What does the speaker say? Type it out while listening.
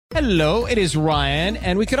Hello, it is Ryan,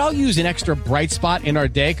 and we could all use an extra bright spot in our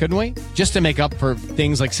day, couldn't we? Just to make up for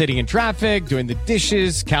things like sitting in traffic, doing the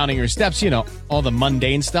dishes, counting your steps, all the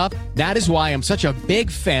mundane stuff. That is why I'm such a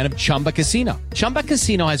big fan of Chumba Casino. Chumba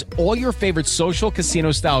Casino has all your favorite social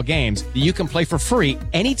casino-style games that you can play for free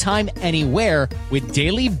anytime, anywhere with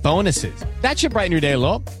daily bonuses. That should brighten your day a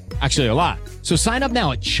little. Actually, a lot. So sign up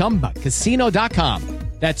now at ChumbaCasino.com.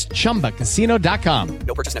 That's ChumbaCasino.com.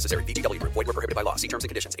 No purchase necessary. VGW Group. Void where prohibited by law. See terms and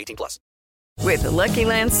conditions. 18+. With the Lucky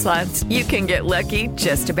Land Slots, you can get lucky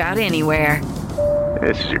just about anywhere.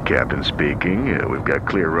 This is your captain speaking. We've got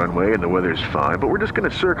clear runway and the weather's fine, but we're just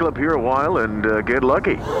going to circle up here a while and get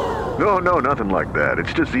lucky. No, nothing like that.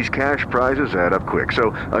 It's just these cash prizes add up quick.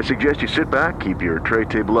 So I suggest you sit back, keep your tray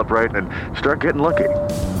table upright, and start getting lucky.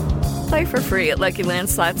 Play for free at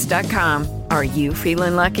LuckyLandSlots.com. Are you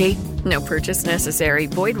feeling lucky? No purchase necessary.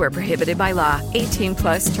 Void where prohibited by law.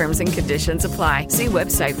 18+ terms and conditions apply. See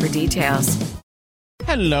website for details.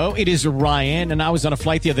 Hello, it is Ryan, and I was on a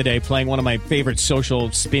flight the other day playing one of my favorite social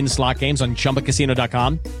spin slot games on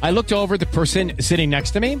ChumbaCasino.com. I looked over at the person sitting next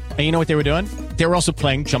to me, and you know what they were doing? They were also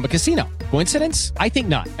playing Chumba Casino. Coincidence? I think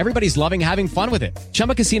not. Everybody's loving having fun with it.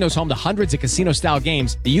 Chumba Casino is home to hundreds of casino-style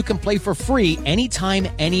games that you can play for free anytime,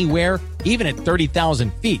 anywhere, even at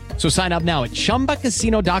 30,000 feet. So sign up now at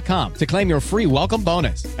ChumbaCasino.com to claim your free welcome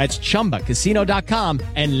bonus. That's ChumbaCasino.com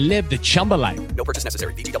and live the Chumba life. No purchase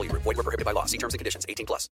necessary. VGW Group. Void where prohibited by law. See terms and conditions. 18+.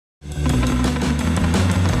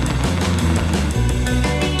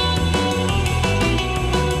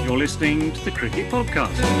 You're listening to the Cricket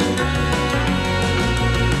Podcast.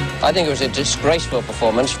 I think it was a disgraceful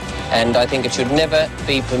performance, and I think it should never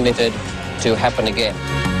be permitted to happen again.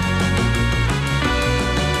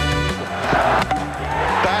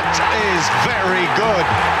 That is very good.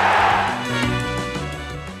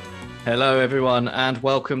 Hello, everyone, and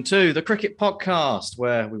welcome to the Cricket Podcast,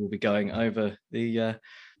 where we will be going over the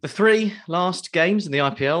three last games in the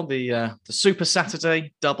IPL, the Super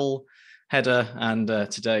Saturday double header, and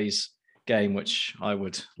today's game, which I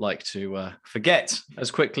would like to forget as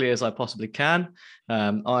quickly as I possibly can.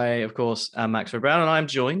 I, of course, am Max Brown, and I'm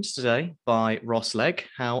joined today by Ross Legg.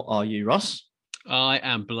 How are you, Ross? I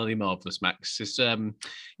am bloody marvellous, Max. It's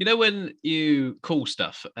when you call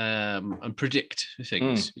stuff and predict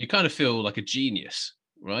things, you kind of feel like a genius,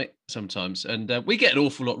 right? Sometimes. And we get an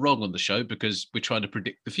awful lot wrong on the show because we're trying to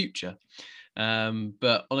predict the future.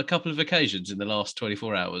 But on a couple of occasions in the last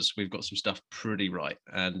 24 hours, we've got some stuff pretty right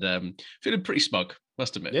and feeling pretty smug,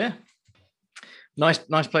 must admit. Yeah. Nice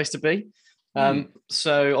place to be.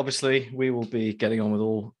 So obviously we will be getting on with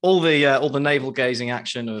all the navel gazing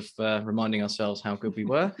action of reminding ourselves how good we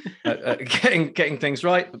were at getting things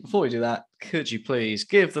right. But before we do that, could you please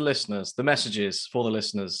give the listeners the messages for the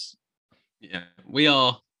listeners? Yeah, we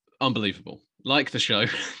are unbelievable. Like the show,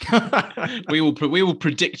 we will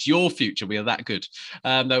predict your future. We are that good.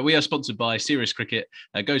 No, we are sponsored by Serious Cricket.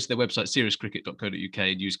 Go to their website, seriouscricket.co.uk,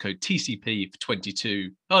 and use code TCP for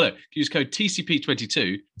 22. Oh no, use code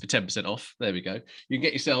TCP22 for 10% off. There we go. You can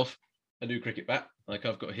get yourself a new cricket bat, like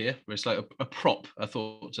I've got here, where it's like a prop. I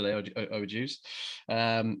thought today I would use,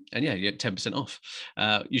 and yeah, you get 10% off.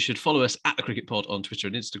 You should follow us at the Cricket Pod on Twitter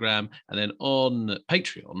and Instagram, and then on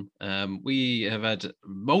Patreon, we have had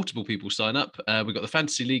multiple people sign up. We've got the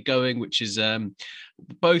Fantasy League going, which is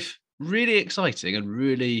both really exciting and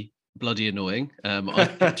really bloody annoying. I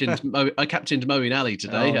captained Moeen Ali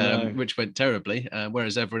today, which went terribly,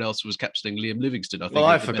 whereas everyone else was captaining Liam Livingston.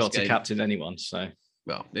 I forgot to captain anyone, so.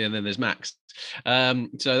 Well, and then there's Max. So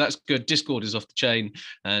that's good. Discord is off the chain.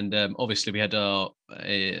 And obviously we had our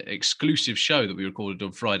exclusive show that we recorded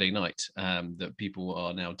on Friday night that people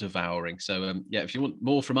are now devouring. So yeah, if you want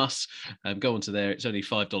more from us, go onto there. It's only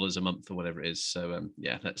 $5 a month or whatever it is. So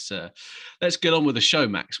yeah, let's get on with the show,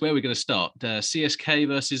 Max. Where are we going to start? CSK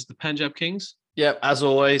versus the Punjab Kings? Yep, as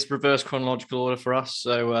always, reverse chronological order for us.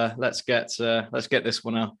 So let's get this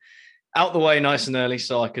one out the way nice and early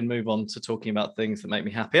so I can move on to talking about things that make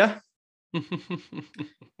me happier.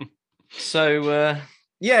 So,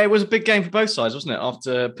 yeah, it was a big game for both sides, wasn't it?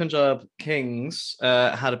 After Punjab Kings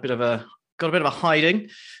got a bit of a hiding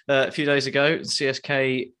a few days ago.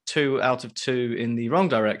 CSK 2 out of 2 in the wrong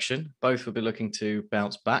direction. Both will be looking to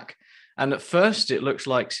bounce back. And at first, it looks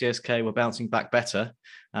like CSK were bouncing back better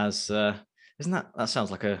as... isn't that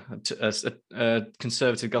sounds like a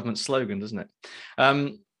Conservative government slogan, doesn't it?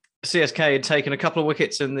 CSK had taken a couple of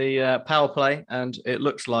wickets in the power play, and it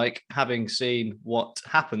looks like, having seen what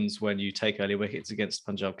happens when you take early wickets against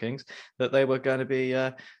Punjab Kings, that they were going to be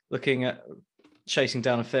looking at chasing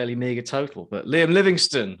down a fairly meagre total. But Liam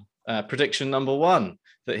Livingston, prediction number 1,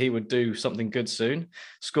 that he would do something good soon,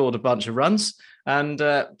 scored a bunch of runs. And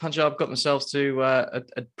Punjab got themselves to a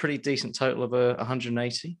pretty decent total of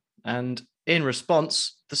 180. And in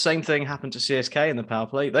response, the same thing happened to CSK in the power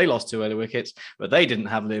play. They lost 2 early wickets, but they didn't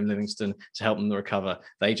have Liam Livingstone to help them recover.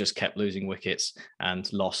 They just kept losing wickets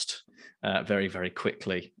and lost very, very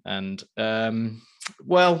quickly. And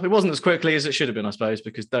well, it wasn't as quickly as it should have been, I suppose,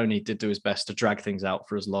 because Dhoni did do his best to drag things out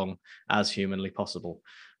for as long as humanly possible.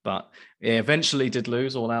 But he eventually did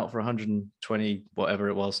lose all out for 120, whatever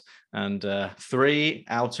it was. And 3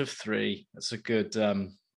 out of 3. That's a good...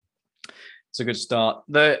 it's a good start.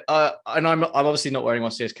 And I'm obviously not wearing my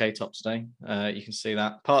CSK top today. You can see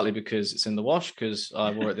that partly because it's in the wash because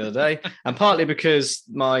I wore it the other day, and partly because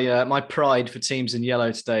my pride for teams in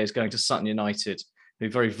yellow today is going to Sutton United, who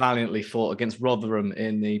very valiantly fought against Rotherham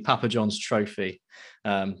in the Papa John's Trophy.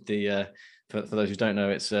 For those who don't know,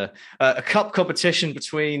 it's a cup competition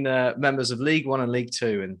between members of League One and League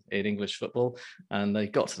Two in English football. And they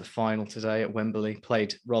got to the final today at Wembley,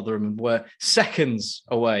 played Rotherham, and were seconds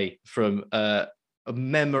away from a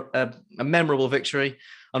memorable victory.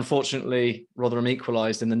 Unfortunately, Rotherham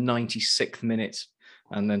equalised in the 96th minute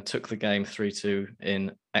and then took the game 3-2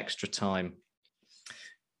 in extra time.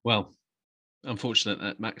 Well,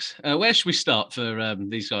 unfortunate, Max. Where should we start for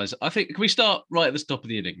these guys? I think, can we start right at the top of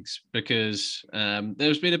the innings? Because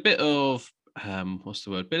there's been a bit of,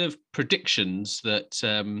 bit of predictions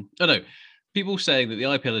that, people saying that the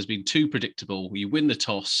IPL has been too predictable. You win the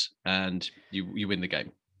toss and you win the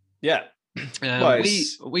game. Yeah.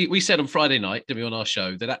 We said on Friday night, didn't we, on our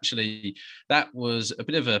show, that actually that was a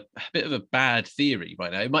bit of a bad theory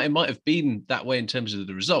right now. It might have been that way in terms of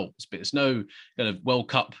the results, but it's no kind of World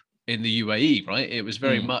Cup in the UAE, right? It was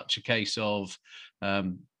very much a case of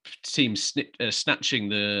teams snatching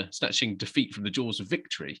defeat from the jaws of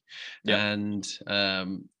victory. Yeah. And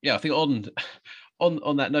I think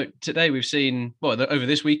on that note, today we've seen, over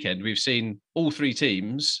this weekend, we've seen all 3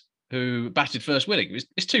 teams who batted first winning.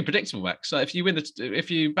 It's too predictable, Max. Like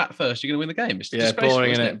if you bat first, you're going to win the game. It's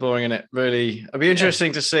boring in it. Really, it'll be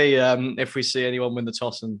interesting to see if we see anyone win the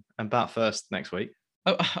toss and bat first next week.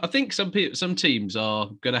 I think some teams are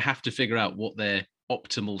going to have to figure out what their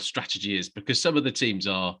optimal strategy is, because some of the teams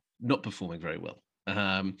are not performing very well.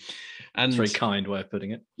 And it's a very kind way of putting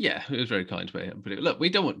it. Yeah, it was very kind way of putting it. Look, we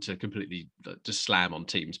don't want to completely just slam on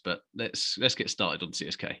teams, but let's get started on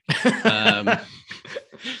CSK.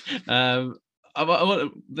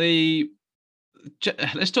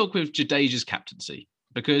 Let's talk with Jadeja's captaincy,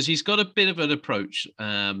 because he's got a bit of an approach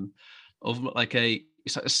of like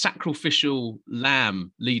it's like a sacrificial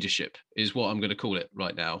lamb leadership is what I'm going to call it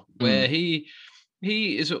right now, where he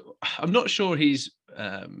is. I'm not sure he's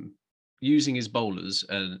using his bowlers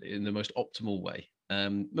in the most optimal way.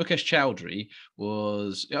 Mukesh Chowdhury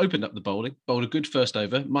opened up the bowling, bowled a good first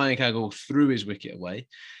over. Mayank Agarwal threw his wicket away,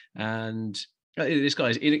 and this guy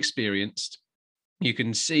is inexperienced. You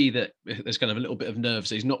can see that there's kind of a little bit of nerves.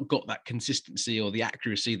 So he's not got that consistency or the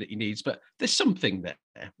accuracy that he needs, but there's something there.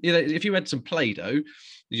 If you had some Play-Doh,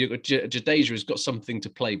 Jadeja has got something to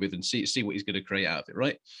play with and see what he's going to create out of it,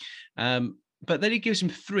 right? But then he gives him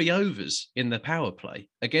 3 overs in the power play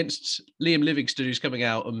against Liam Livingstone, who's coming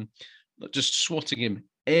out and just swatting him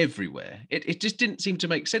everywhere. It just didn't seem to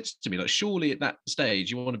make sense to me. Like, surely at that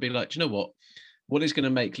stage, you want to be like, do you know what? What is going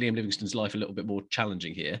to make Liam Livingstone's life a little bit more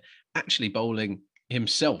challenging here? Actually, bowling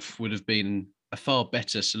himself would have been a far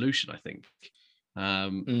better solution, I think.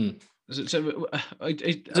 It's a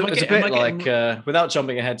bit like, without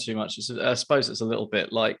jumping ahead too much, I suppose it's a little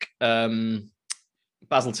bit like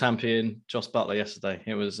Basil Tampian, Joss Buttler yesterday.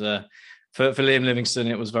 It was for Liam Livingstone,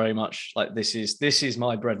 it was very much like, this is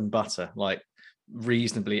my bread and butter, like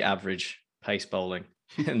reasonably average pace bowling,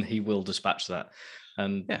 and he will dispatch that.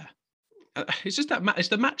 And yeah. It's just that it's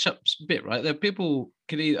the matchups bit, right? There people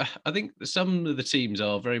I think some of the teams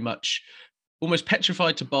are very much almost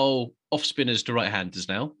petrified to bowl off spinners to right-handers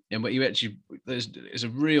now, and what you actually there's a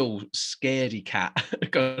real scaredy cat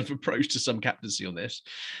kind of approach to some captaincy on this.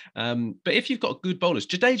 But if you've got good bowlers,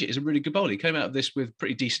 Jadeja is a really good bowler. He came out of this with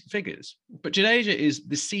pretty decent figures. But Jadeja is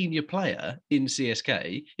the senior player in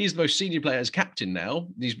CSK. He's the most senior player as captain now.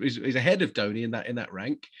 He's ahead of Dhoni in that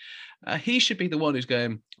rank. He should be the one who's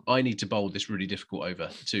going, I need to bowl this really difficult over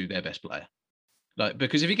to their best player.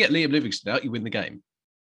 Because if you get Liam Livingstone out, you win the game.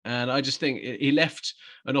 And I just think he left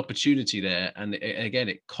an opportunity there. And again,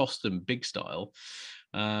 it cost them big style.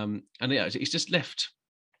 He's just left.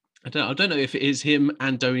 I don't know if it is him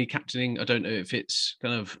and Dhoni captaining. I don't know if it's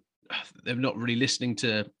kind of, they're not really listening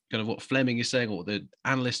to kind of what Fleming is saying or what the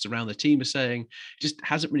analysts around the team are saying. It just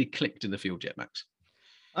hasn't really clicked in the field yet, Max.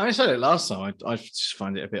 I said it last time. I just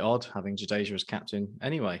find it a bit odd having Jadeja as captain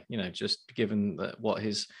anyway, just given that what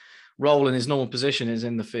his role in his normal position is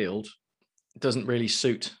in the field, it doesn't really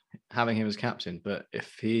suit having him as captain. But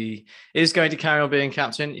if he is going to carry on being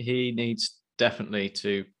captain, he needs definitely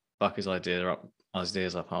to buck his ideas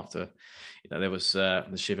up after, there was the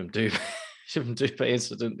Shivam Dubé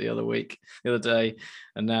incident the other day,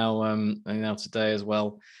 and now today as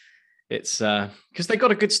well. It's because they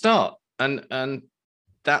got a good start, and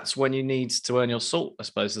that's when you need to earn your salt, I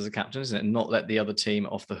suppose, as a captain, isn't it? And not let the other team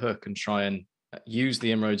off the hook and try and use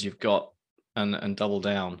the inroads you've got and double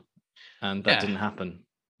down. And that didn't happen.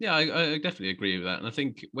 Yeah, I definitely agree with that. And I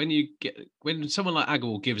think when someone like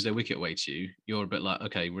Agarwal gives their wicket away to you, you're a bit like,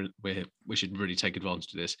 okay, we should really take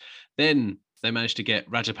advantage of this. Then they managed to get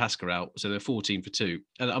Rajapaksa out, so they're 14 for 2.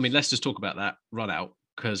 And I mean, let's just talk about that run out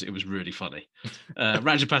because it was really funny.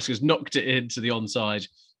 Rajapaksa's knocked it into the onside.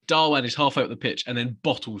 Darwan is halfway up the pitch and then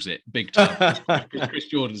bottles it big time. Chris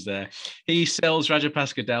Jordan's there. He sells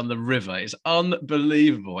Rajapaksa down the river. It's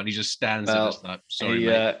unbelievable. And he just stands there just like, sorry,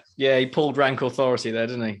 mate. He pulled rank authority there,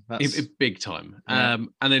 didn't he? Big time. Yeah.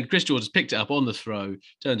 And then Chris Jordan's picked it up on the throw,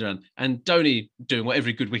 turns around, and Dhoni, doing what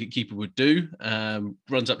every good wicketkeeper would do,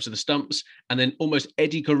 runs up to the stumps and then almost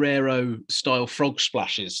Eddie Guerrero style frog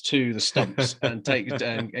splashes to the stumps and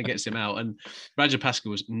gets him out. And Rajapaksa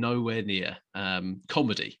was nowhere near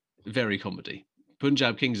comedy. Very comedy.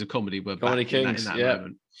 Punjab Kings of comedy were comedy back Kings, in that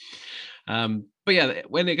moment. But yeah,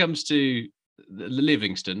 when it comes to the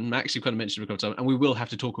Livingston, Max, you kind of mentioned it a couple of times, and we will have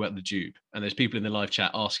to talk about the Dube. And there's people in the live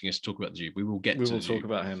chat asking us to talk about the Dube. We will talk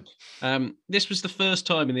about him. This was the first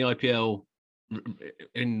time in the IPL,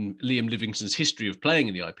 in Liam Livingston's history of playing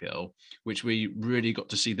in the IPL, which we really got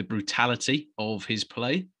to see the brutality of his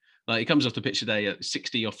play. Like, he comes off the pitch today at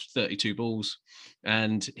 60 off 32 balls,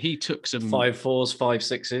 and he took some 5 4s, 5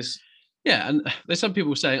 6s. Yeah, and there's some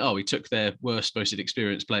people saying, "Oh, he took their worst, most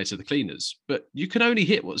experienced player to the cleaners," but you can only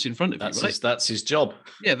hit what's in front of you, right? That's his job.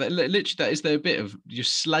 Yeah, literally, that is their bit of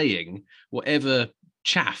just slaying whatever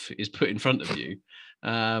chaff is put in front of you.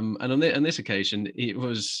 And on this occasion, it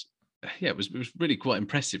was really quite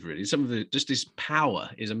impressive. Really, some of his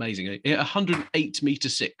power is amazing. 108 meter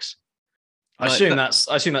 6. I assume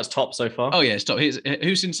that's top so far. Oh yeah, it's top.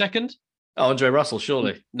 Who's in second? Oh, Andre Russell,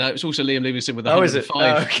 surely. No, it's also Liam Livingston with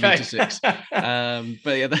 105 meter 6.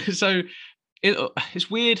 But yeah, so it's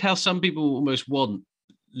weird how some people almost want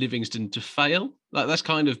Livingston to fail. Like, that's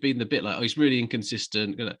kind of been the bit like, oh, he's really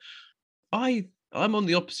inconsistent. I'm on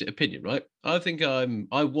the opposite opinion, right? I think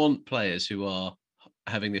I want players who are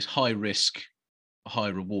having this high risk, high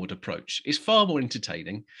reward approach. It's far more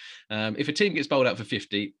entertaining. If a team gets bowled out for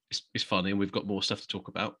 50, it's funny, and we've got more stuff to talk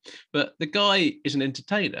about. But the guy is an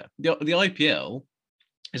entertainer. The IPL,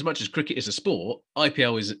 as much as cricket is a sport,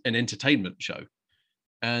 IPL is an entertainment show.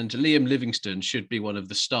 And Liam Livingston should be one of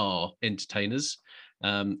the star entertainers.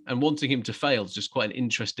 And wanting him to fail is just quite an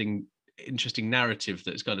interesting narrative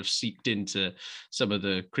that's kind of seeped into some of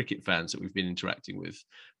the cricket fans that we've been interacting with.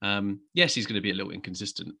 Yes, he's going to be a little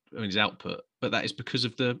inconsistent in his output, but that is because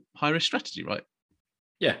of the high risk strategy, right?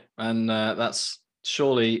 Yeah, and that's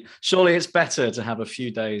surely it's better to have a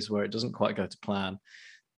few days where it doesn't quite go to plan,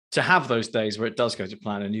 to have those days where it does go to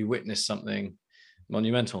plan and you witness something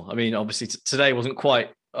monumental. I mean, obviously today wasn't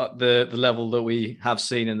quite at the level that we have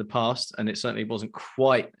seen in the past, and it certainly wasn't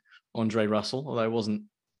quite Andre Russell, although it wasn't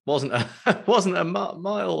a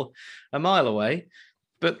mile away.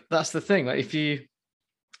 But that's the thing. Like, if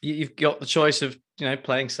you've got the choice of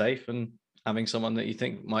playing safe and having someone that you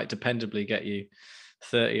think might dependably get you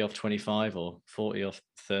 30 off 25 or 40 off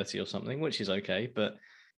 30 or something, which is okay. But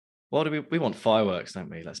what do we want? Fireworks, don't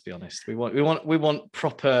we? Let's be honest. We want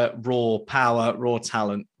proper raw power, raw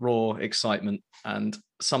talent, raw excitement, and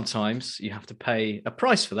sometimes you have to pay a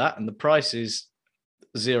price for that, and the price is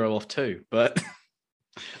 0 off 2. But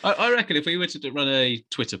I reckon if we were to run a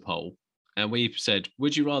Twitter poll and we said,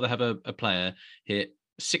 would you rather have a player hit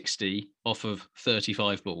 60 off of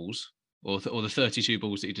 35 balls or the 32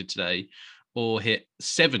 balls that he did today, or hit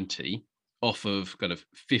 70 off of kind of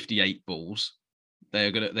 58 balls,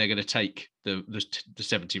 they're gonna take the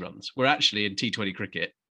 70 runs. Where actually in T20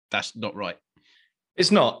 cricket, that's not right.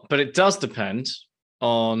 It's not, but it does depend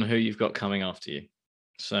on who you've got coming after you.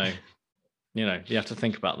 So, you have to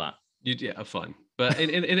think about that. Yeah, fine. But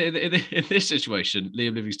in this situation,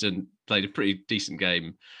 Liam Livingston played a pretty decent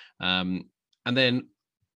game, and then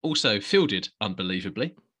also fielded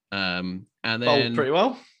unbelievably, and then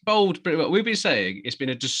bowled pretty well. We've been saying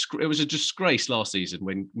it was a disgrace last season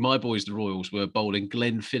when my boys, the Royals, were bowling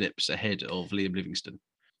Glenn Phillips ahead of Liam Livingston.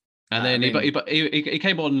 And then he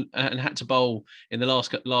came on and had to bowl in the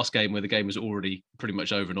last game where the game was already pretty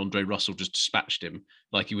much over, and Andre Russell just dispatched him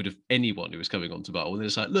like he would have anyone who was coming on to bowl. And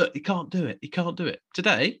it's like, look, he can't do it. He can't do it.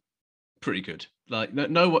 Today, pretty good. Like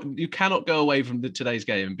no, you cannot go away from today's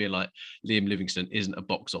game and be like Liam Livingstone isn't a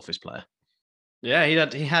box office player. Yeah,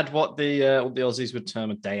 he had what the Aussies would term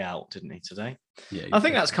a day out, didn't he, today? Yeah, I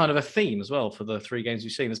think that's kind of a theme as well for the 3 games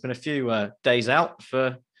we've seen. There's been a few days out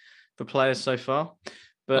for players so far.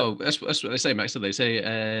 But that's what they say, Max. They say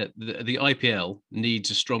the IPL needs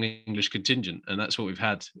a strong English contingent, and that's what we've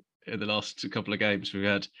had in the last couple of games. We've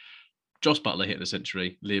had Josh Buttler hitting a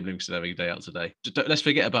century, Liam Livingstone having a day out today. Let's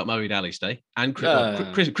forget about Moeen Ali's day, and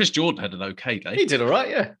Chris Jordan had an okay day. He did all right,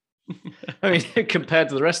 yeah. I mean, compared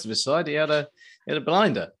to the rest of his side, he had a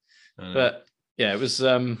blinder. But yeah, it was.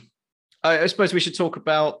 I suppose we should talk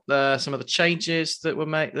about some of the changes that were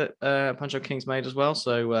made that Punjab Kings made as well.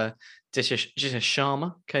 So Disha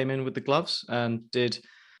Sharma came in with the gloves and did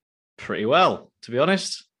pretty well, to be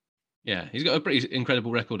honest. Yeah, he's got a pretty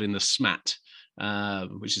incredible record in the SMAT,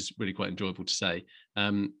 which is really quite enjoyable to say.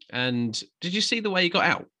 And did you see the way he got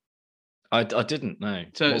out? I didn't know.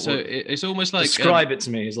 So it's almost like describe it to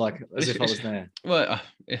me as if I was there. Well,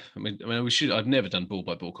 I mean, we should. I've never done ball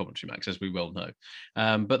by ball commentary, Max, as we well know.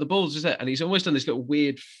 But the ball's just there, and he's almost done this little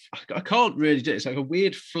weird. I can't really do it. It's like a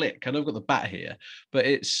weird flick. I know I've got the bat here, but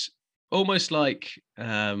it's almost like.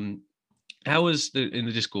 How was in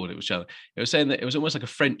the Discord? It was showing. It was saying that it was almost like a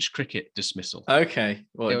French cricket dismissal. Okay,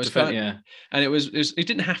 well, it was yeah, and it was he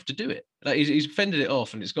didn't have to do it. Like he's fended it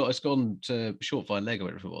off, and it's gone to short fine leg or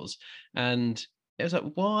whatever it was. And it was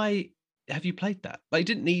like, why have you played that? Like he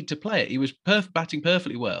didn't need to play it. He was batting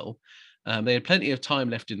perfectly well. They had plenty of time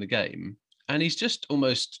left in the game, and he's just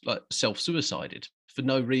almost like self-suicided for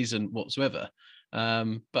no reason whatsoever.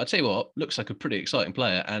 But I tell you what, looks like a pretty exciting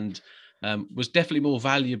player, and was definitely more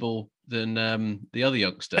valuable than the other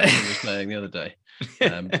youngster who was playing the other day.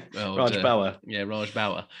 Raj Bauer. Yeah, Raj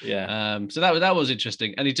Bauer. Yeah. So that was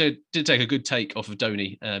interesting. And he did take a good take off of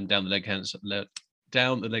Dhoni down the leg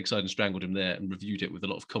side and strangled him there and reviewed it with a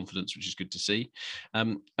lot of confidence, which is good to see.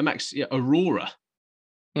 And Max, Aurora,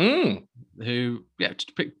 who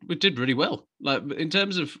did really well. Like in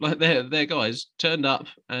terms of like their guys turned up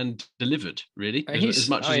and delivered really as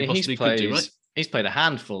much as he possibly could do, right? He's played a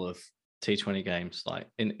handful of T20 games. Like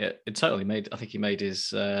it totally made. I think he made his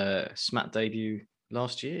SMAT debut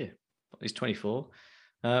last year. He's 24,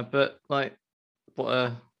 but like what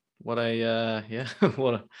a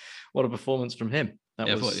performance from him.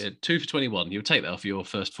 That was 2 for 21. You would take that off your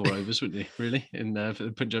first 4 overs, wouldn't you? Really, for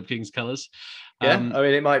the Punjab Kings colours. Yeah, I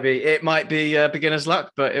mean, it might be beginner's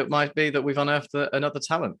luck, but it might be that we've unearthed another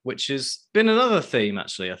talent, which has been another theme,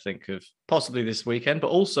 actually. I think of possibly this weekend, but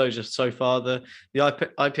also just so far the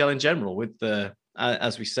IPL in general, with the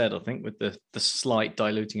as we said, I think with the slight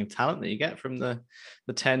diluting of talent that you get from the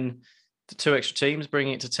 10 to 2 extra teams,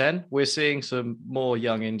 bringing it to 10. We're seeing some more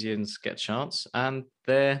young Indians get a chance, and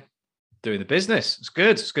they're doing the business. It's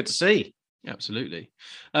good. It's good to see. Absolutely.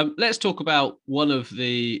 Let's talk about one of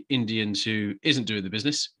the Indians who isn't doing the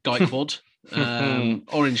business, Gaikwad,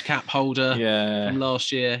 orange cap holder from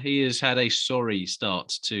last year. He has had a sorry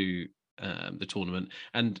start to the tournament,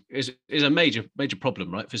 and is a major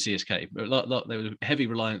problem, right, for CSK. There was a heavy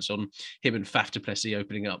reliance on him and Faf du Plessis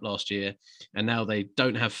opening up last year, and now they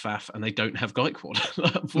don't have Faf and they don't have Gaikwad.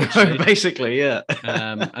 Unfortunately, no, basically, yeah.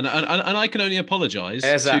 And I can only apologise to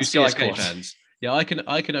CSK fans. Yeah, I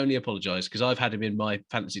can only apologise because I've had him in my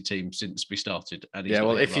fantasy team since we started. And he's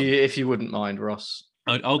if you wouldn't mind, Ross,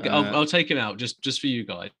 I'll take him out just for you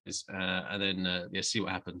guys, and then see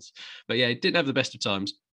what happens. But yeah, he didn't have the best of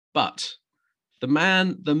times. But the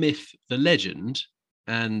man, the myth, the legend,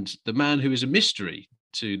 and the man who is a mystery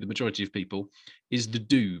to the majority of people is the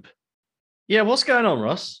Doob. Yeah, what's going on,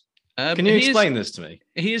 Ross? Can you explain this to me?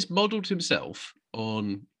 He has modelled himself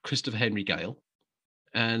on Christopher Henry Gale.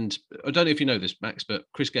 And I don't know if you know this, Max, but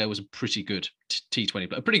Chris Gale was a pretty good T20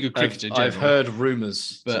 player, a pretty good cricketer in general. I've heard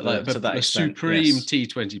rumours, but a supreme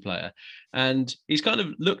T20 player. And he's kind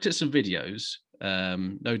of looked at some videos,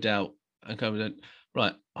 no doubt, and kind of went,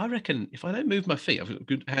 right, I reckon if I don't move my feet, I've got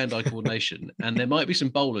good hand-eye coordination, and there might be some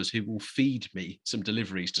bowlers who will feed me some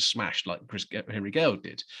deliveries to smash like Henry Gale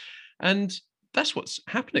did. And that's what's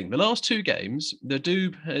happening. The last 2 games, the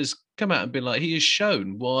Doob has come out and been like, he has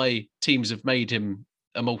shown why teams have made him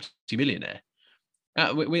a multi-millionaire.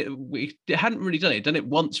 We hadn't really done it. Done it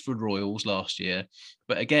once for Royals last year,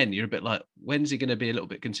 but again, you're a bit like, when's he going to be a little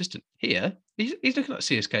bit consistent? Here, he's looking like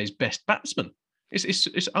CSK's best batsman.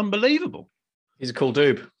 It's unbelievable. He's a cool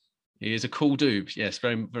Doob. He is a cool Doob. Yes,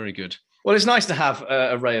 very, very good. Well, it's nice to have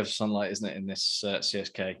a ray of sunlight, isn't it, in this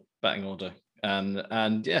CSK batting order? And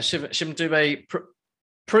Shivam Dube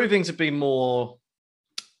proving to be more,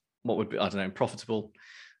 what would be, I don't know, profitable,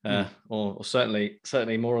 or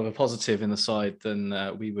certainly more of a positive in the side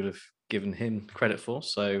than we would have given him credit for.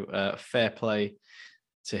 So fair play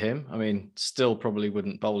to him. I mean, still probably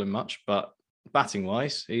wouldn't bowl him much, but batting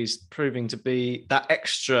wise, he's proving to be that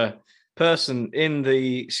extra person in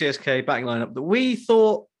the CSK batting lineup that we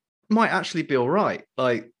thought might actually be all right.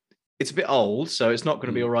 Like, it's a bit old, so it's not going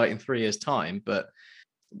to be all right in 3 years' time, but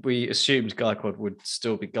we assumed Gaikwad would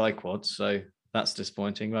still be Gaikwad, so that's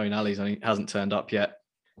disappointing. Moeen Ali's hasn't turned up yet.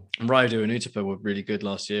 And Raidu and Uthappa were really good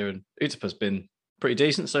last year, and Uthappa's been pretty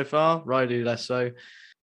decent so far. Raidu less so.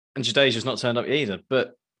 And Jadeja's not turned up either.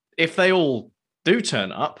 But if they all do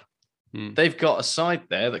turn up, they've got a side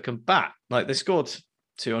there that can bat. Like, they scored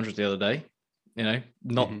 200 the other day. You know,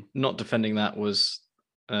 not defending that was,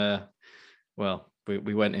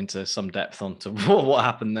 we went into some depth onto what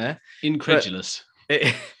happened there. Incredulous.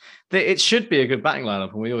 It should be a good batting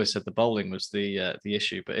lineup, and we always said the bowling was the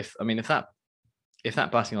issue. But if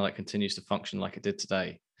that batting lineup continues to function like it did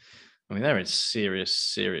today, I mean, they're in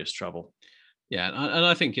serious trouble. Yeah, and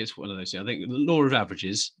I think it's one of those things. I think the law of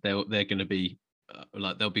averages, they're going to be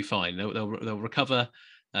they'll be fine. They'll recover,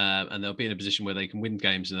 and they'll be in a position where they can win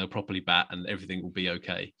games and they'll properly bat, and everything will be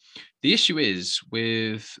okay. The issue is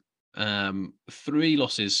with 3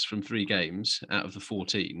 losses from 3 games out of the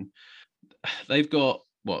 14. They've got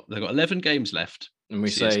 11 games left. And we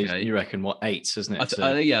CSK. say, you reckon, 8, isn't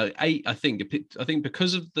it? 8. I think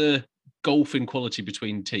because of the golf inequality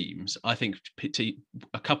between teams, I think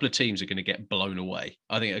a couple of teams are going to get blown away.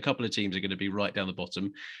 I think a couple of teams are going to be right down the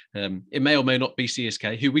bottom. It may or may not be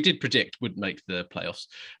CSK, who we did predict would make the playoffs.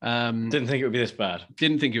 Didn't think it would be this bad.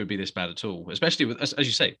 Didn't think it would be this bad at all, especially with, as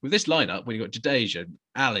you say, with this lineup, when you've got Jadeja,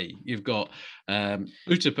 Ali, you've got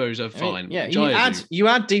Uthappa, are fine. Yeah, you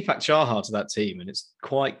add Deepak Chahar to that team, and it's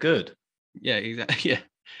quite good. Yeah, exactly. Yeah.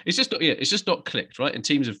 It's just not clicked, right? And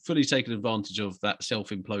teams have fully taken advantage of that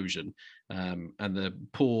self-implosion and the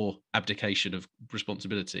poor abdication of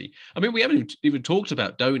responsibility. I mean, we haven't even talked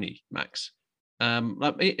about Dhoni, Max.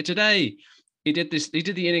 Today, he did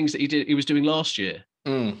the innings that he was doing last year.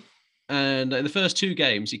 And in the first 2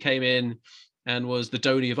 games, he came in and was the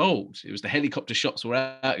Dhoni of old. It was the helicopter shots were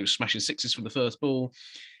out. He was smashing 6s from the first ball.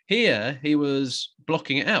 Here, he was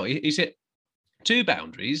blocking it out. He's hit 2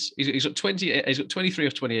 boundaries. He's got 20. He's got 23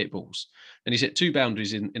 off 28 balls, and he's hit 2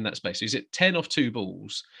 boundaries in that space. So he's hit 10 off 2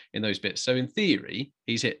 balls in those bits. So in theory,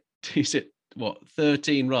 he's hit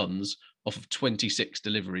 13 runs off of 26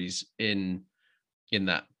 deliveries in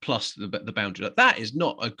that, plus the boundary. That is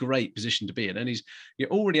not a great position to be in, and you're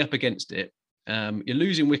already up against it. You're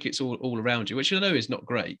losing wickets all around you, which I know is not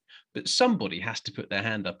great, but somebody has to put their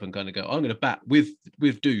hand up and kind of go, I'm going to bat with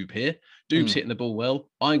Doob here. Doob's hitting the ball well.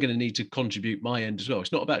 I'm going to need to contribute my end as well.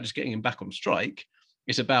 It's not about just getting him back on strike.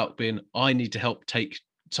 It's about I need to help take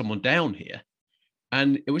someone down here.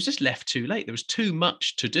 And it was just left too late. There was too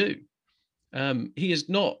much to do. He is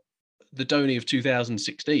not the Dhoni of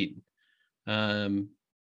 2016. It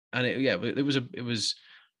was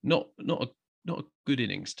not a good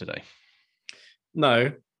innings today.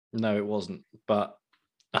 No, it wasn't. But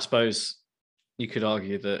I suppose you could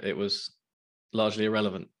argue that it was largely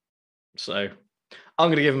irrelevant. So I'm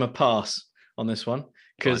going to give him a pass on this one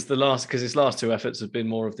because his last 2 efforts have been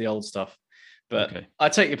more of the old stuff. But okay. I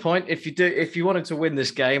take your point. If you wanted to win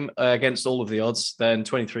this game against all of the odds, then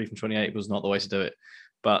 23 from 28 was not the way to do it.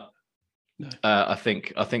 But no. I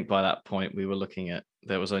think by that point we were looking at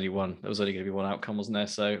there was only going to be one outcome, wasn't there?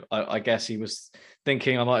 So I guess he was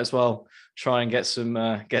thinking I might as well try and get some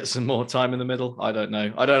more time in the middle. I don't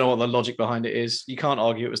know what the logic behind it is. You can't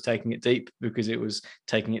argue it was taking it deep because it was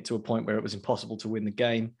taking it to a point where it was impossible to win the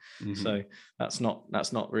game. Mm-hmm. So that's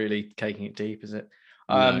not really taking it deep, is it?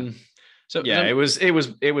 No.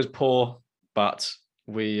 It was poor, but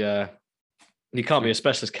you can't be a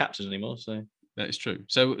specialist captain anymore. So that is true.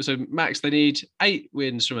 So Max, they need 8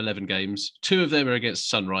 wins from 11 games. 2 of them are against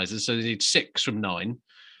Sunrisers, so they need 6 from 9.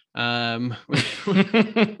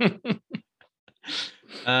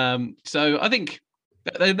 So I think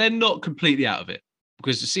they're not completely out of it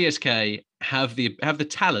because the CSK have the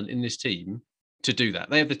talent in this team to do that.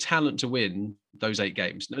 They have the talent to win those 8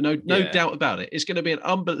 games. No doubt about it. It's going to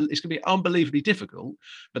be unbelievably difficult,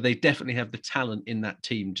 but they definitely have the talent in that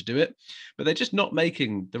team to do it. But they're just not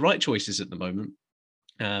making the right choices at the moment.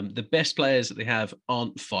 The best players that they have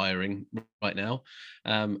aren't firing right now,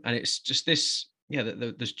 and it's just this. Yeah,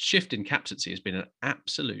 the shift in captaincy has been an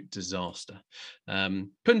absolute disaster.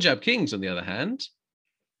 Punjab Kings, on the other hand,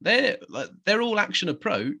 their all-action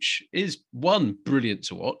approach is 1, brilliant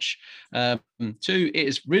to watch. 2, it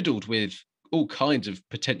is riddled with all kinds of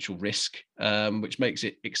potential risk, which makes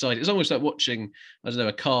it exciting. It's almost like watching, I don't know,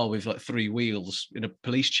 a car with like 3 wheels in a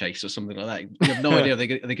police chase or something like that. You have no idea, are they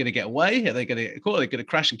going to get away? Are they going to get caught? Are they going to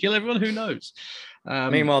crash and kill everyone? Who knows?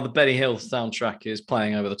 Meanwhile, the Benny Hill soundtrack is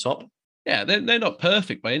playing over the top. Yeah, they're not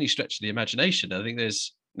perfect by any stretch of the imagination. I think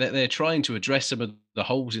they're trying to address some of the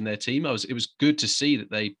holes in their team. It was good to see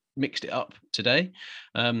that they mixed it up today.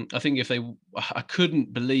 I think I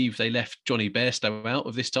couldn't believe they left Johnny Bairstow out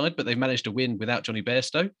of this side, but they've managed to win without Johnny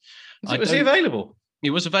Bairstow. Was he available? He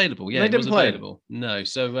was available. Yeah, they didn't play available. No,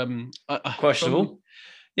 so questionable.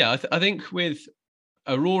 I think with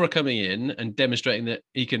Aurora coming in and demonstrating that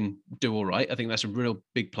he can do all right, I think that's a real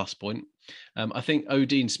big plus point. I think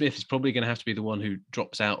O'Dean Smith is probably going to have to be the one who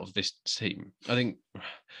drops out of this team. I think.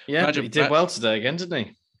 Yeah, he did well today again, didn't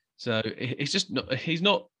he? So it's just not.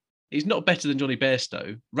 He's not better than Johnny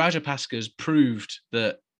Bairstow. Rajapaksa's proved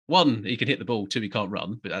that, 1, he can hit the ball, 2, he can't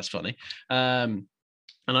run, but that's funny. And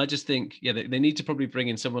I just think, they need to probably bring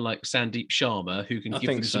in someone like Sandeep Sharma who can give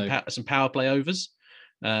them some power play overs.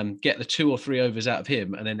 Get the 2 or 3 overs out of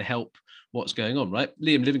him and then help what's going on, right?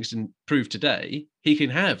 Liam Livingston proved today he can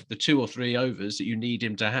have the 2 or 3 overs that you need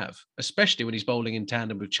him to have, especially when he's bowling in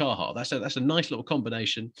tandem with Chahar. That's a nice little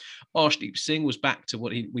combination. Arshdeep Singh was back to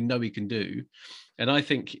what we know he can do. And I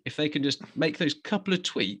think if they can just make those couple of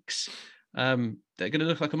tweaks, they're going to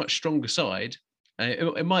look like a much stronger side.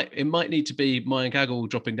 It might need to be Mayank Agarwal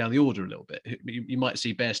dropping down the order a little bit. You might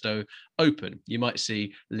see Bairstow open. You might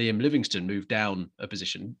see Liam Livingston move down a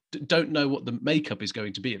position. Don't know what the makeup is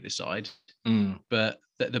going to be of this side, but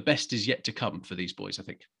the best is yet to come for these boys, I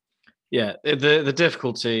think. Yeah, the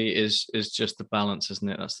difficulty is just the balance, isn't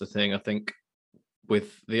it? That's the thing. I think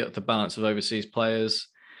with the balance of overseas players,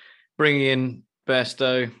 bringing in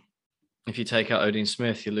Bairstow, if you take out O'Dean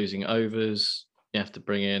Smith, you're losing overs. You have to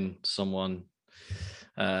bring in someone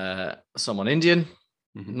Indian,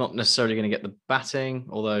 not necessarily going to get the batting,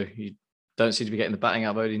 although you don't seem to be getting the batting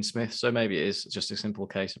out of O'Dean Smith. So maybe it is just a simple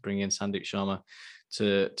case of bringing in Sandeep Sharma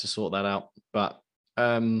to sort that out. But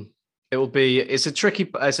it's a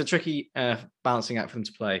tricky balancing act for them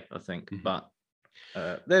to play, I think. But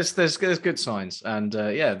there's good signs, and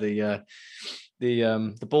the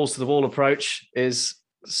balls to the wall approach is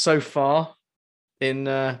so far in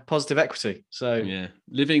positive equity. So yeah,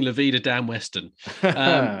 living La Vida down Western.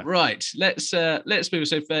 Right, let's move.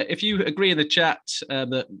 So if you agree in the chat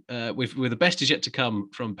that with the best is yet to come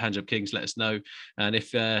from Punjab Kings, let us know. And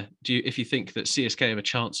if you think that CSK have a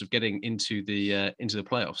chance of getting into the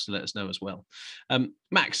playoffs, let us know as well.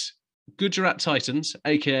 Max, Gujarat Titans,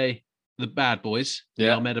 aka the Bad Boys,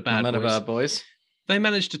 the Almeda Bad Boys. They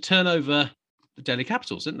managed to turn over the Delhi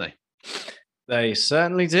Capitals, didn't they? They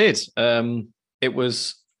certainly did. It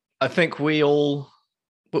was, I think we all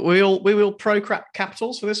pro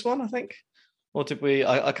Capitals for this one, I think. Or did we?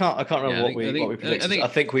 I can't remember what we predicted. I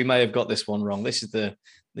think we may have got this one wrong. This is the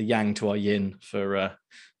yang to our yin for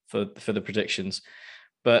the predictions.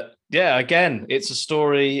 But yeah, again, it's a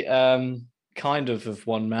story kind of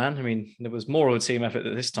one man. I mean, there was more of a team effort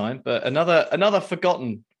at this time, but another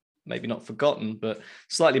forgotten, maybe not forgotten, but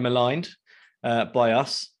slightly maligned by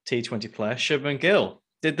us, T20 player, Shubman Gill.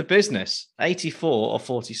 Did the business, 84 or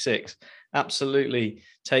 46, absolutely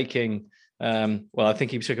taking. I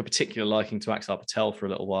think he took a particular liking to Axar Patel for a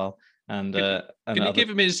little while. And can you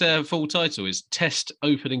give him his full title? His Test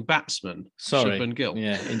opening batsman, Shubman Gill.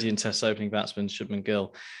 Yeah, Indian Test opening batsman Shubman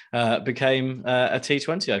Gill became a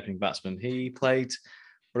T20 opening batsman. He played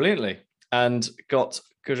brilliantly and got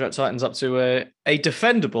Gujarat Titans up to a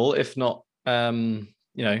defendable, if not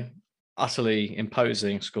utterly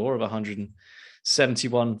imposing score of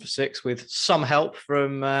 171 for 6, with some help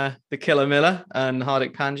from the Killer Miller and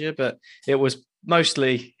Hardik Pandya, but it was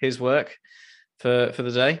mostly his work for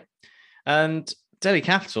the day. And Delhi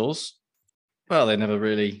Capitals, well, they never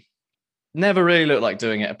really looked like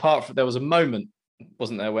doing it. Apart from there was a moment,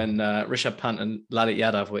 wasn't there, when Rishabh Pant and Lalit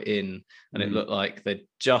Yadav were in, and it looked like they'd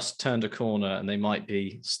just turned a corner and they might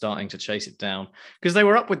be starting to chase it down, because they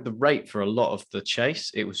were up with the rate for a lot of the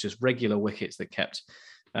chase. It was just regular wickets that kept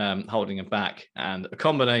holding him back, and a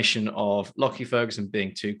combination of Lockie Ferguson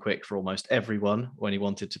being too quick for almost everyone when he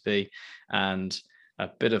wanted to be, and a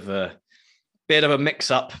bit of a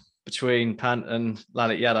mix-up between Pant and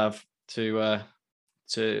Lalit Yadav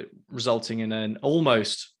to resulting in an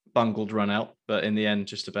almost bungled run out, but in the end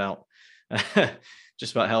just about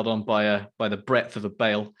held on by the breadth of a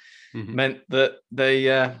bail, meant that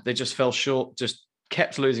they just fell short, just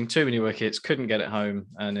kept losing too many wickets, couldn't get it home,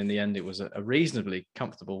 and in the end it was a reasonably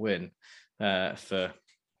comfortable win for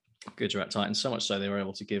Gujarat Titans, so much so they were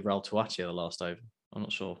able to give Rahul Tewatia the last over. I'm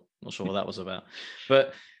not sure what that was about.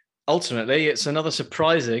 But ultimately, it's another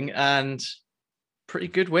surprising and pretty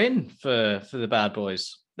good win for the bad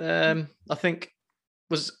boys. I think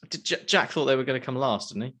Jack thought they were going to come last,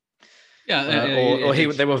 didn't he? Yeah,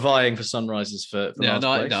 they were vying for Sunrisers for last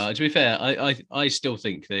place. No. To be fair, I still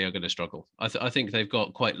think they are going to struggle. I think they've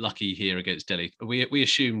got quite lucky here against Delhi. We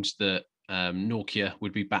assumed that Norkia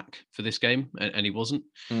would be back for this game, and he wasn't.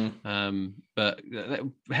 But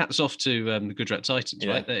hats off to the Gujarat Titans,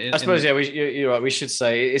 right? I suppose, you're right. We should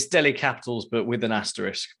say it's Delhi Capitals, but with an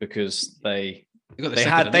asterisk because they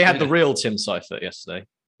had the real Tim Seifert yesterday.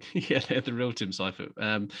 Yeah, they had the real Tim Seifert.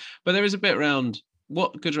 But there is a bit around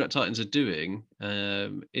what Gujarat Titans are doing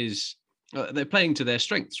is they're playing to their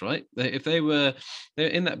strengths, right? If they're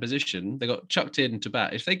in that position, they got chucked in to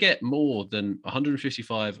bat. If they get more than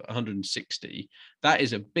 155, 160, that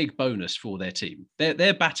is a big bonus for their team.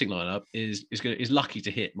 Their batting lineup is lucky to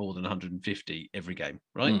hit more than 150 every game,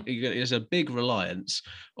 right? There's a big reliance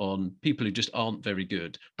on people who just aren't very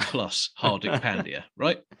good, plus Hardik Pandya,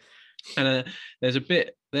 right? And there's a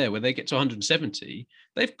bit there where they get to 170.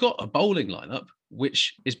 They've got a bowling lineup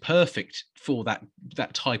which is perfect for that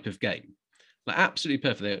type of game. Like absolutely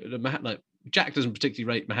perfect. Like Jack doesn't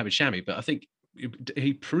particularly rate Mohammad Shami, but I think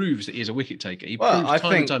he proves that he's a wicket taker. He proves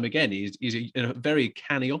time and time again he's a very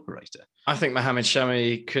canny operator. I think Mohammad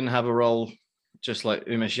Shami can have a role just like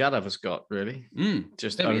Umesh Yadav has got, really.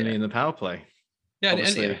 Only in the power play. Yeah,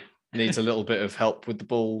 obviously needs a little bit of help with the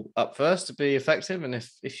ball up first to be effective. And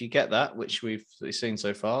if you get that, which we've seen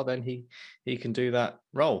so far, then he can do that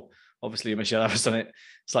role. Obviously, Umesh Yadav has done it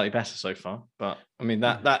slightly better so far. But I mean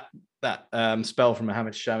that spell from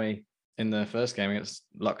Mohammad Shami in the first game against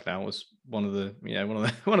Lucknow was one of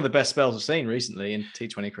the best spells I've seen recently in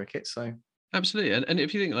T20 cricket. So absolutely, and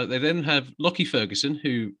if you think like they then have Lockie Ferguson,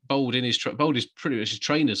 who bowled pretty much his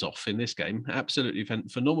trainers off in this game, absolutely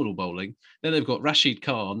phenomenal bowling. Then they've got Rashid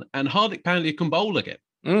Khan and Hardik Pandya can bowl again.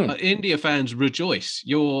 India fans rejoice.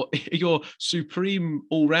 Your supreme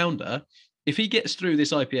all rounder. If he gets through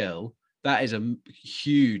this IPL, that is a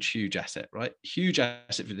huge asset, right? Huge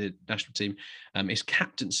asset for the national team. His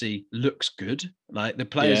captaincy looks good. Like the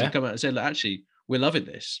players have come out and said, look, actually, we're loving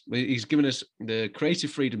this. He's given us the creative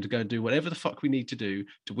freedom to go and do whatever the fuck we need to do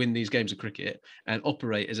to win these games of cricket and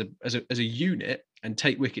operate as a unit and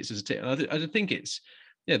take wickets as a team. I think it's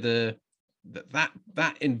that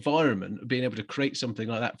environment of being able to create something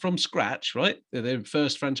like that from scratch, right? Their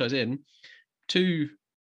first franchise in, two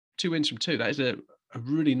wins from two. That is a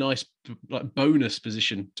really nice bonus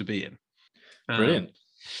position to be in. Brilliant.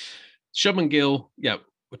 Shubman Gill,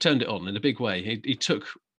 turned it on in a big way. He took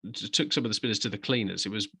some of the spinners to the cleaners.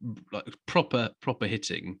 It was like proper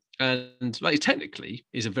hitting, and like technically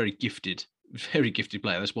is a very gifted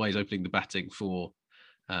player. That's why he's opening the batting for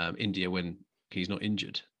India when he's not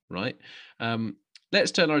injured, right?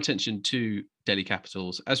 Let's turn our attention to Delhi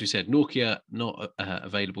Capitals. As we said, Norkia not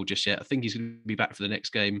available just yet. I think he's going to be back for the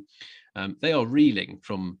next game. They are reeling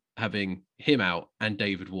from having him out and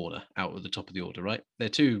David Warner out at the top of the order, right? They're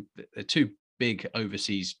two big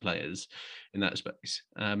overseas players in that space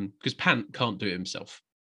because Pant can't do it himself.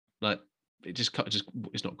 Like it's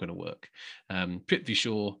not going to work. Prithvi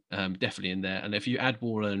Shaw definitely in there, and if you add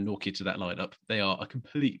Warner and Norkia to that lineup, they are a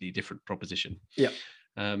completely different proposition. Yeah.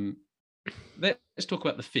 Let's talk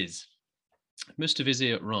about the Fizz,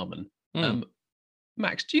 Mustafizur Rahman.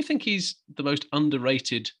 Max, do you think he's the most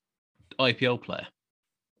underrated IPL player?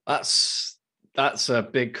 That's a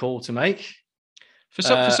big call to make. For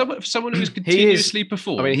someone who's continuously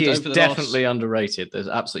performed. I mean, he is definitely underrated. There's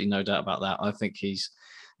absolutely no doubt about that. I think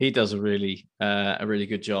he does a really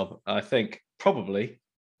good job. I think probably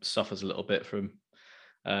suffers a little bit from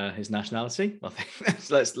his nationality. I think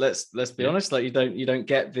let's be honest. Like you don't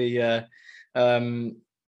get the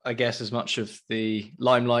I guess as much of the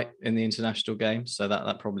limelight in the international game, so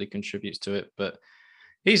that probably contributes to it. But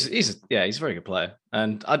he's a very good player,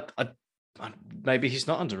 and I maybe he's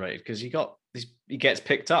not underrated because he gets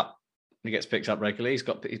picked up. He gets picked up regularly.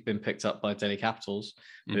 He's been picked up by Delhi Capitals,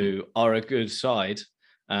 who are a good side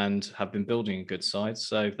and have been building a good side.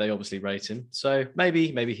 So they obviously rate him. So maybe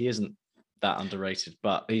he isn't that underrated,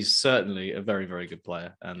 but he's certainly a very, very good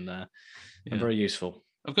player and very useful.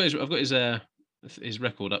 I've got his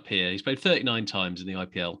record up here. He's played 39 times in the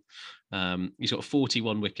IPL. He's got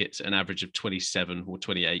 41 wickets, an average of 27 or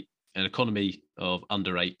 28, an economy of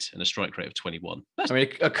under 8 and a strike rate of 21.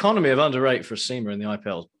 Economy of under 8 for a seamer in the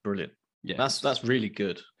IPL is brilliant. Yeah, that's really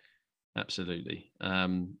good. Absolutely.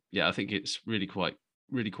 I think it's really quite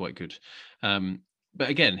good. But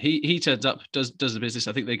again, he turns up, does the business.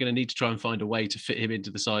 I think they're going to need to try and find a way to fit him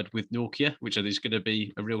into the side with Norkia, which I think is going to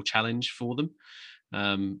be a real challenge for them.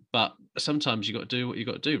 But sometimes you got to do what you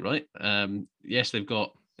got to do, right? Yes, they've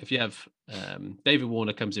got. If you have David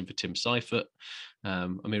Warner comes in for Tim Seifert, I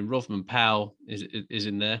mean Rothman Powell is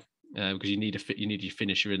in there because you need your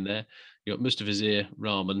finisher in there. You got Mustafizir,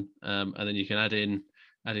 Rahman, and then you can add in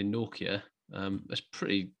Norkia. That's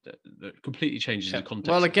pretty completely changes the context.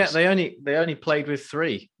 Well, again, they only played with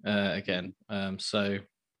 3 again, so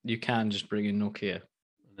you can just bring in Nokia.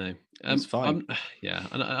 No, it's fine.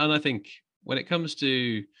 And I think when it comes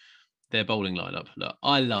to their bowling lineup, look,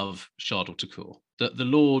 I love Shardul Thakur. The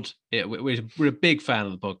Lord, we're a big fan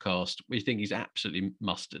of the podcast. We think he's absolutely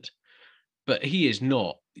mustard, but he is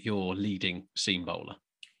not your leading seam bowler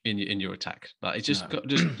in your attack. Like it's just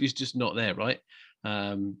he's just not there, right?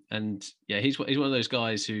 And yeah, he's one of those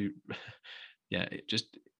guys who,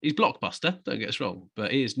 he's blockbuster. Don't get us wrong,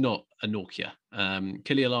 but he is not a Nokia.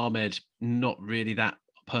 Khalil Ahmed, not really that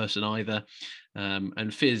person either.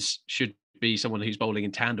 And Fizz should be someone who's bowling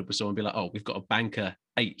in tandem with someone. Be like, oh, we've got a banker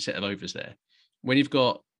 8 set of overs there. When you've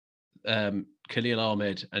got Khalil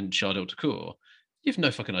Ahmed and Shardul Thakur, you've no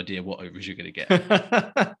fucking idea what overs you're going to get.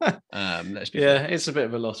 It's a bit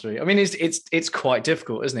of a lottery. I mean, it's quite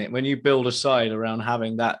difficult, isn't it? When you build a side around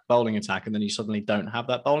having that bowling attack and then you suddenly don't have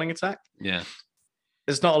that bowling attack. Yeah.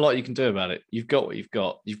 There's not a lot you can do about it. You've got what you've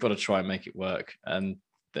got. You've got to try and make it work. And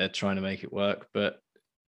they're trying to make it work. But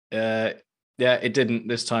it didn't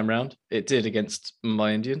this time round. It did against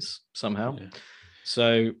Mumbai Indians somehow. Yeah.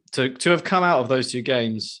 So to have come out of those 2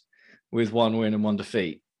 games with 1 win and 1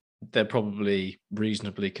 defeat, they're probably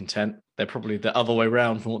reasonably content. They're probably the other way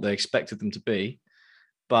around from what they expected them to be.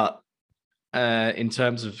 But in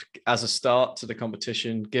terms of as a start to the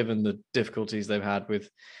competition, given the difficulties they've had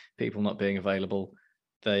with people not being available,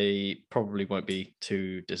 they probably won't be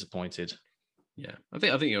too disappointed. Yeah, I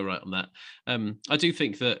think you're right on that. I do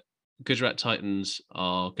think that Gujarat Titans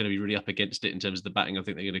are going to be really up against it in terms of the batting. I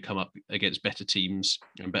think they're going to come up against better teams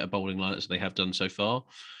and better bowling lineups than they have done so far.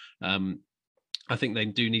 I think they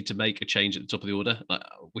do need to make a change at the top of the order. Like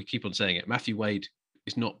we keep on saying it, Matthew Wade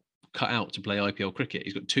is not cut out to play IPL cricket.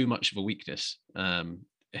 He's got too much of a weakness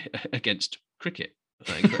against cricket,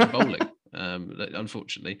 bowling,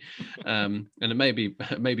 unfortunately. And it maybe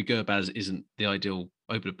Gurbaz isn't the ideal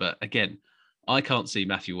opener, but again, I can't see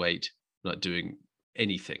Matthew Wade doing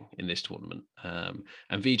anything in this tournament. And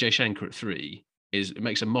Vijay Shankar at 3 it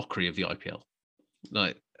makes a mockery of the IPL.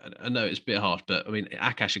 Like I know it's a bit harsh, but I mean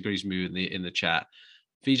Akash agrees with me in the chat.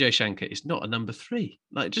 Vijay Shankar is not a number 3.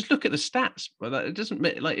 Like just look at the stats. It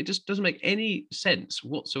just doesn't make any sense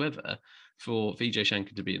whatsoever for Vijay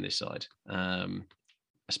Shankar to be in this side,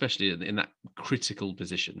 especially in that critical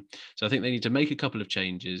position. So I think they need to make a couple of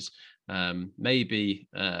changes. Maybe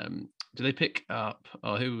do they pick up?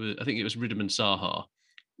 I think it was Riddiman Saha.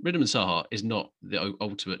 Riddiman Saha is not the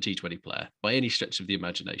ultimate T20 player by any stretch of the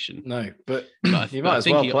imagination. No, but you might as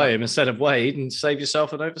well play him instead of Wade and save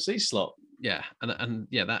yourself an overseas slot. Yeah, and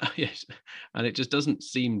yes, and it just doesn't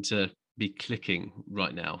seem to be clicking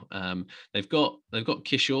right now. They've got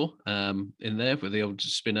Kishore in there with the old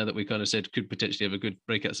spinner that we kind of said could potentially have a good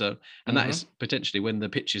breakout zone, and that is potentially when the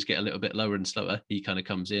pitches get a little bit lower and slower, he kind of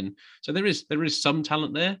comes in. So there is some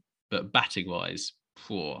talent there, but batting wise,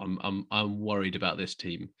 I'm worried about this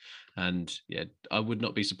team, and yeah, I would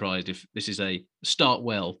not be surprised if this is a start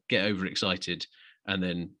well, get overexcited, and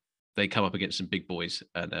then they come up against some big boys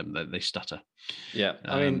and they stutter. Yeah,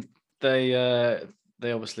 I mean they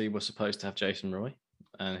obviously were supposed to have Jason Roy,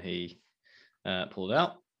 and he pulled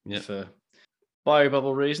out for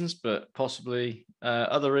bio-bubble reasons, but possibly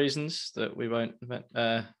other reasons that we won't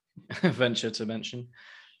venture to mention.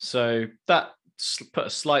 So that put a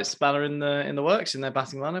slight spanner in the works in their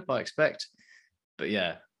batting lineup, I expect. But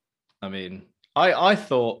yeah, I mean, I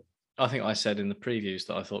think I said in the previews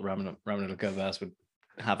that I thought Ramanal Gurbaz would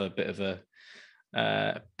have a bit of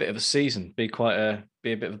a season, be a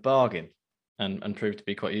bit of a bargain, and prove to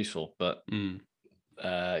be quite useful. But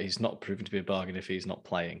he's not proven to be a bargain if he's not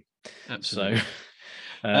playing. Absolutely. So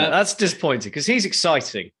that's disappointing because he's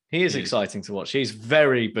exciting. He is exciting to watch. He's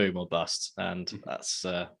very boom or bust, and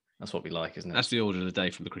that's what we like, isn't it? That's the order of the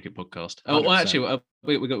day from the Cricket Podcast. Oh, well, actually,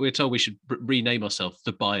 we're told we should rename ourselves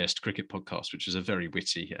the Biased Cricket Podcast, which is a very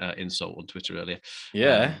witty insult on Twitter earlier.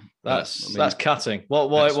 Yeah, that's cutting.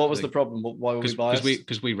 What was the problem? Why were we biased?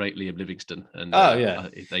 Because we rate Liam Livingston, and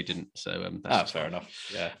they didn't. So that's fair enough.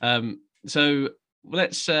 Yeah. So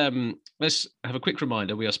let's have a quick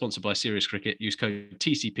reminder. We are sponsored by Serious Cricket. Use code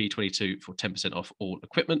TCP22 for 10% off all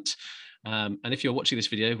equipment. And if you're watching this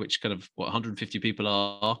video, which kind of 150 people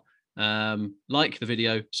are, like the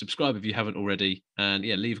video, subscribe if you haven't already, and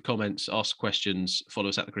leave comments, ask questions, follow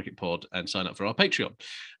us at the Cricket Pod, and sign up for our Patreon.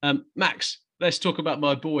 Max, let's talk about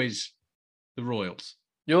my boys, the Royals.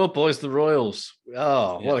 Your boys, the Royals.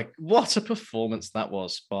 Oh, Yeah. what a performance that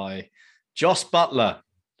was by Joss Butler,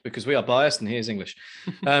 because we are biased and he is English.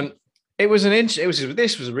 This was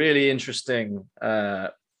a really interesting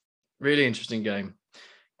game.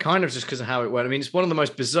 Kind of just because of how it went. I mean, it's one of the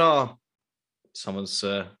most bizarre. Someone's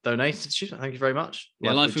donated to you. Thank you very much.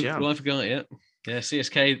 Life of guy, yeah. Yeah,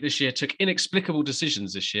 CSK this year took inexplicable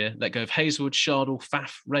decisions this year. Let go of Hazelwood, Shardle,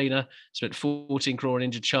 Faf, Rayner, spent 14 crore on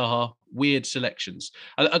injured Chahar. Weird selections.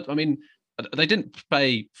 I mean, they didn't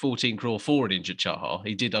pay 14 crore for an injured Chahar.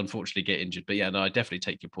 He did unfortunately get injured, but yeah, no, I definitely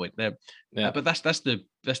take your point there. Yeah. But that's the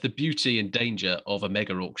beauty and danger of a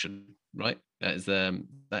mega auction, right? That is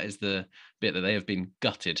the bit that they have been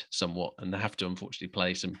gutted somewhat, and they have to unfortunately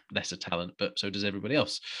play some lesser talent. But so does everybody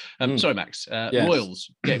else. Sorry, Max. Yes.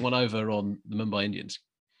 Royals getting one over on the Mumbai Indians.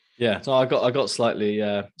 Yeah, so I got slightly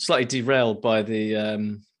derailed by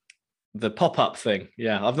the pop-up thing.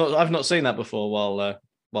 Yeah, I've not seen that before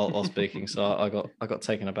while speaking, so I got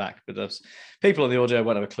taken aback. But people on the audio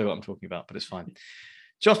won't have a clue what I'm talking about, but it's fine.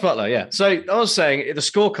 Josh Butler, yeah. So I was saying the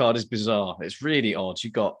scorecard is bizarre. It's really odd.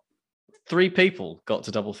 You got 3 people got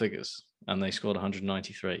to double figures and they scored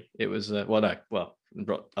 193. It was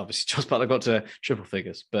obviously Josh Butler got to triple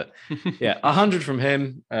figures, but yeah, 100 from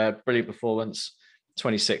him. Brilliant performance.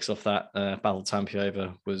 26 off that. Basil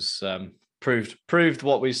Tampiova was proved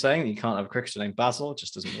what we were saying. You can't have a cricketer named Basil. It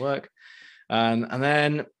just doesn't work. And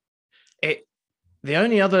then the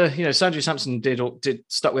only other, Sanju Samson did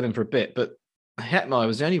stuck with him for a bit, but Hetmar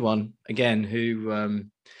was the only one again who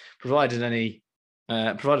provided a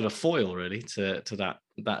foil really to that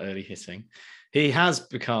early hitting. He has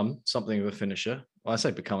become something of a finisher. Well, I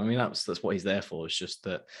say become. I mean that's what he's there for. It's just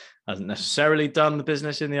that hasn't necessarily done the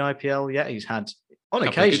business in the IPL yet. He's had on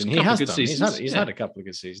occasion he has done. He's had a couple of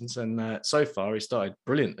good seasons, and so far he started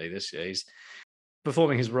brilliantly this year. He's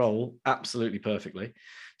performing his role absolutely perfectly.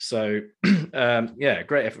 So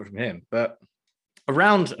great effort from him. But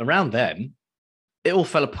around then, it all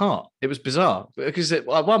fell apart. It was bizarre because at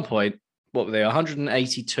one point, what were they?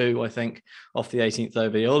 182, I think, off the 18th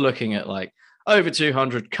over. You're looking at like over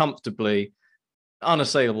 200 comfortably,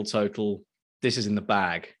 unassailable total. This is in the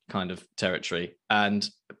bag kind of territory. And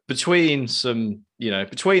between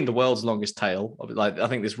the world's longest tail, like I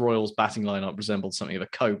think this Royals batting lineup resembled something of a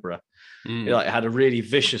cobra. It had a really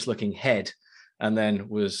vicious looking head and then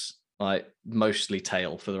was like mostly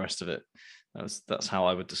tail for the rest of it. That's how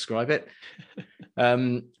I would describe it.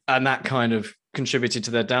 And that kind of contributed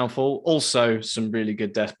to their downfall. Also, some really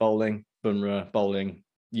good death bowling, Bumrah bowling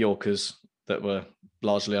Yorkers that were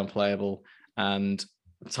largely unplayable, and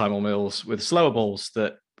Tymor Mills with slower balls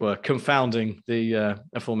that were confounding the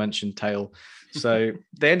aforementioned tail. So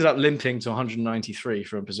they ended up limping to 193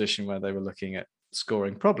 from a position where they were looking at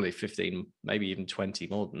scoring probably 15, maybe even 20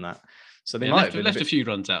 more than that. So they might have left a few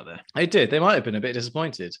runs out there. They did. They might have been a bit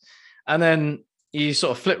disappointed. And then you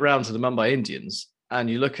sort of flip round to the Mumbai Indians and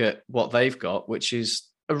you look at what they've got, which is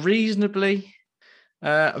a reasonably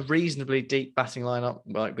deep batting lineup,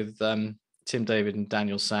 like with Tim David and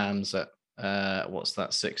Daniel Sams at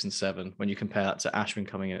 6 and 7. When you compare that to Ashwin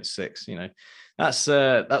coming in at 6, that's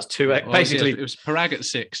 2 basically. It was Parag at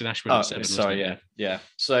 6 and Ashwin at 7. Sorry, yeah.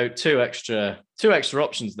 So two extra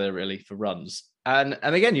options there really for runs. And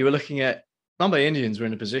again, you were looking at Mumbai Indians were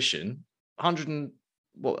in a position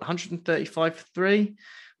 135 for 3,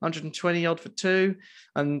 120 odd for 2,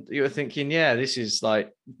 and you were thinking, this is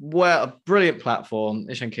like a brilliant platform.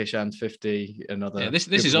 Ishan Kishan 50, another. Yeah, this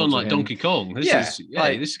is on like Donkey Kong.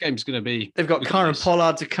 This game's going to be. They've got Karan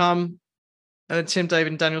Pollard to come, and then Tim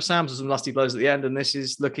David and Daniel Sams with some lusty blows at the end, and this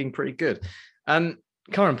is looking pretty good. And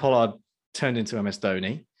Karan Pollard turned into MS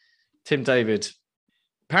Dhoni. Tim David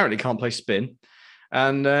apparently can't play spin,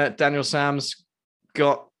 and Daniel Sams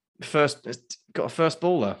got a first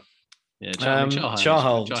baller. Yeah,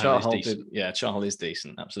 Chahal did. Yeah, Chahal is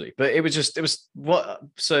decent, absolutely. But it was what.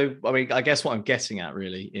 So I mean, I guess what I'm getting at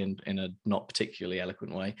really, in a not particularly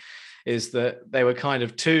eloquent way, is that they were kind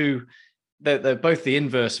of two. They're both the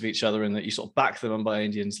inverse of each other in that you sort of back the Mumbai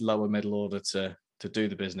Indians lower middle order to do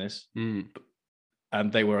the business, and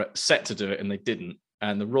they were set to do it and they didn't.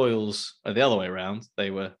 And the Royals are the other way around.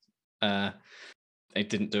 They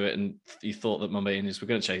didn't do it, and you thought that Mumbai Indians were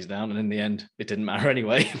going to chase down, and in the end, it didn't matter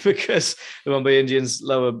anyway because the Mumbai Indians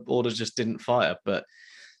lower order just didn't fire. But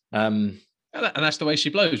and that's the way she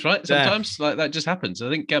blows, right? Sometimes like that just happens. I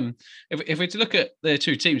think if we're to look at their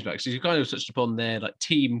two teams, Max, you kind of touched upon their like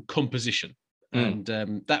team composition, and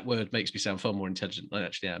that word makes me sound far more intelligent than I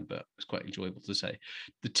actually am, but it's quite enjoyable to say.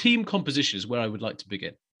 The team composition is where I would like to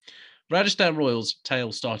begin. Rajasthan Royals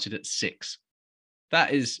tail started at 6.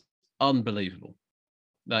 That is unbelievable.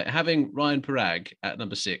 Like having Ryan Parag at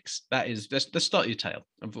number 6, that's the start of your tail,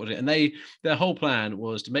 unfortunately. And their whole plan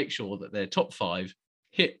was to make sure that their top 5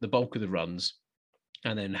 hit the bulk of the runs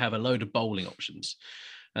and then have a load of bowling options.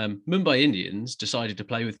 Mumbai Indians decided to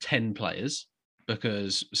play with 10 players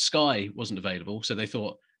because Sky wasn't available. So they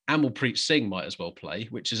thought Amalpreet Singh might as well play,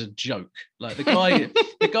 which is a joke. Like the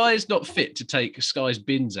guy is not fit to take Sky's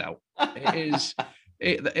bins out.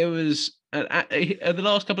 It was the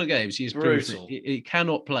last couple of games. He's brutal. He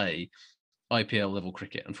cannot play IPL level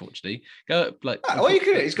cricket, unfortunately.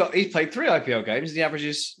 He's played 3 IPL games. And he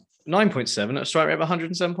averages 9.7 at a strike rate of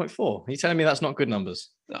 107.4. Are you telling me that's not good numbers?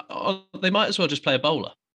 They might as well just play a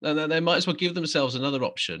bowler. They might as well give themselves another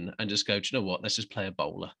option and just go, do you know what? Let's just play a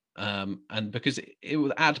bowler. And because it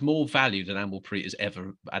will add more value than Amalpreet has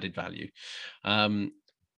ever added value. And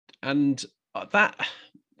that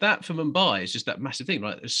for Mumbai is just that massive thing,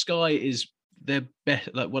 right? Sky is their best,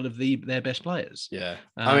 like one of their best players. Yeah,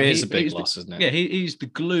 I mean it's a big loss, isn't it? Yeah, he's the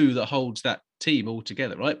glue that holds that team all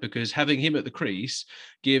together, right? Because having him at the crease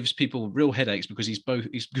gives people real headaches because he's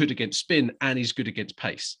good against spin and he's good against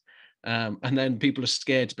pace. And then people are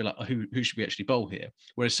scared to be like, oh, who should we actually bowl here?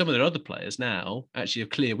 Whereas some of their other players now actually have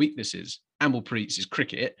clear weaknesses. Amalpreet's is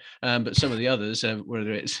cricket, but some of the others,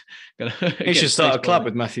 whether it's he should start a club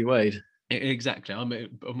with Matthew Wade. Exactly. I'm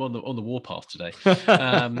on the warpath today.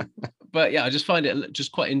 But yeah, I just find it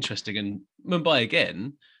just quite interesting. And Mumbai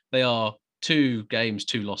again, they are 2 games,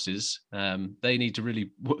 2 losses. They need to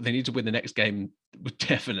win the next game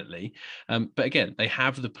definitely. But again, they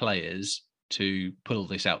have the players to pull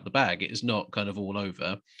this out the bag. It is not kind of all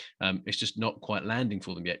over. It's just not quite landing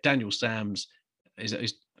for them yet. Daniel Sams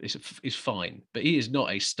is fine, but he is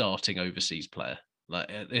not a starting overseas player.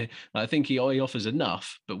 I think he offers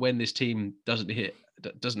enough, but when this team doesn't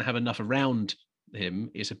have enough around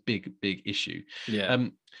him, it's a big issue. Yeah.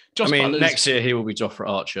 Next year he will be Jofra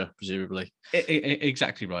Archer, presumably.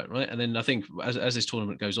 Exactly right. And then I think as this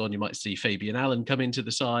tournament goes on, you might see Fabian Allen come into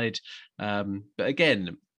the side. But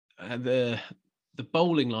again, the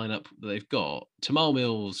bowling lineup that they've got, Tamal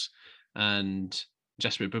Mills and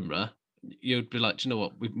Jasprit Bumrah, you'd be like, do you know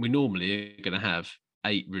what? We normally are going to have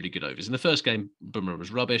 8 really good overs. In the first game, Bumrah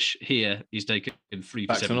was rubbish. Here, he's taken 3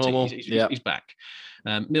 for 17. He's back.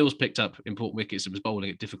 Mills picked up important wickets and was bowling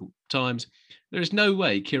at difficult times. There is no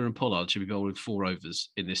way Kieran Pollard should be bowling 4 overs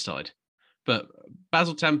in this side. But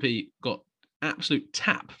Basil Tampi got absolute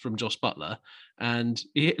tap from Josh Buttler, and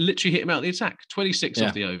he literally hit him out of the attack, 26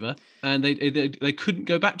 off the over, and they couldn't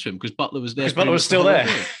go back to him because Buttler was there. Because Buttler was still there.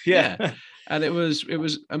 Yeah. And it was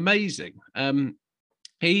amazing.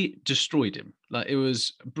 He destroyed him. Like, it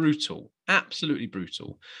was brutal, absolutely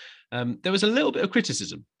brutal. There was a little bit of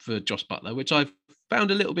criticism for Josh Buttler, which I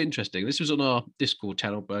found a little bit interesting. This was on our Discord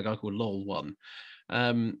channel by a guy called LOL1.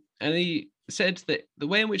 And he said that the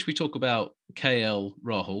way in which we talk about KL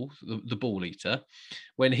Rahul, the ball eater,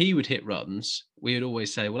 when he would hit runs, we would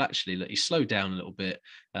always say, well, actually, look, he slowed down a little bit.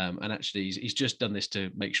 And actually, he's just done this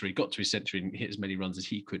to make sure he got to his century and hit as many runs as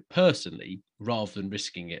he could personally, rather than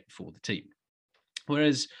risking it for the team.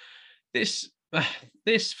 Whereas this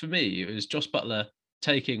for me, it was Josh Buttler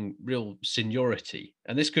taking real seniority,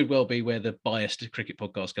 and this could well be where the biased cricket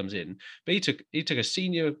podcast comes in. But he took a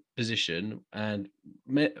senior position and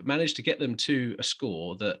managed to get them to a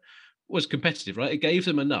score that was competitive. Right, it gave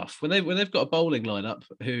them enough when they've got a bowling lineup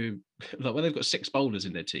when they've got 6 bowlers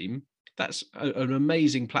in their team. That's an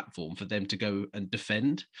amazing platform for them to go and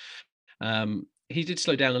defend. He did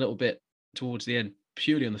slow down a little bit towards the end,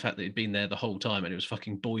 purely on the fact that he'd been there the whole time and it was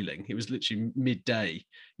fucking boiling. It was literally midday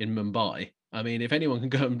in Mumbai. I mean, if anyone can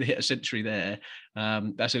go and hit a century there,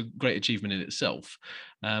 that's a great achievement in itself.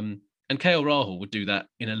 And KL Rahul would do that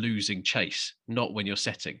in a losing chase, not when you're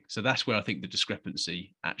setting. So that's where I think the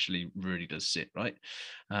discrepancy actually really does sit, right?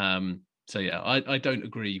 So yeah, I don't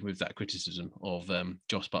agree with that criticism of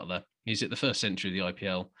Josh Buttler. He's at the first century of the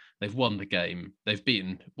IPL. They've won the game. They've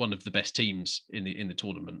beaten one of the best teams in the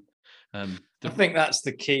tournament. I think that's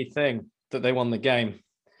the key thing, that they won the game.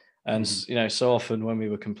 And, so often when we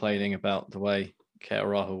were complaining about the way KL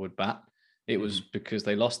Rahul would bat, it was because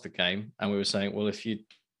they lost the game. And we were saying, well, if you'd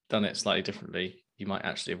done it slightly differently, you might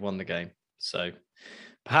actually have won the game. So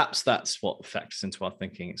perhaps that's what factors into our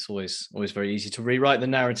thinking. It's always very easy to rewrite the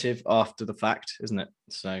narrative after the fact, isn't it?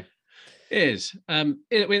 So it is.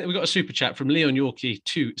 We got a super chat from Leon Yorkie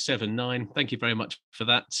 279. Thank you very much for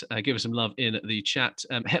that. Give us some love in the chat.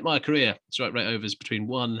 Hetmeyer career strike rate overs between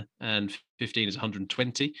 1 and 15 is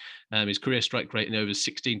 120. His career strike rate in overs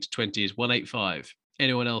 16 to 20 is 185.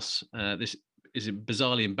 Anyone else? This is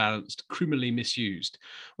bizarrely imbalanced, criminally misused.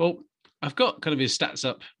 Well, I've got kind of his stats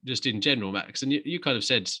up just in general, Max, and you kind of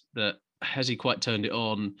said that has he quite turned it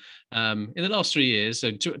on in the last 3 years?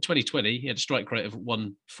 So 2020, he had a strike rate of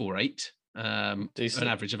 148. An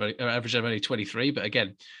average of only 23, but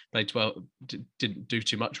again, played 12, didn't do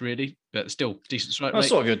too much really, but still decent strike rate. That's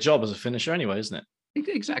sort of your job as a finisher anyway, isn't it?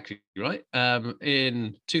 Exactly right.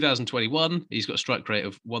 In 2021, he's got a strike rate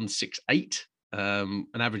of 168, an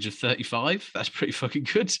average of 35. That's pretty fucking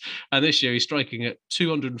good. And this year he's striking at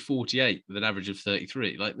 248 with an average of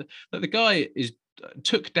 33. Like the guy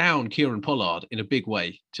took down Kieran Pollard in a big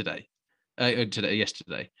way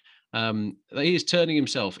yesterday. He is turning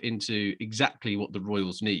himself into exactly what the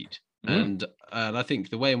Royals need, and I think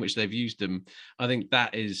the way in which they've used him, I think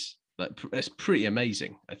that's pretty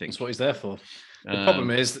amazing. I think that's what he's there for. The problem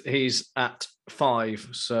is he's at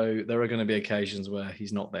 5, so there are going to be occasions where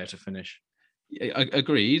he's not there to finish.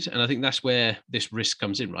 Agreed, and I think that's where this risk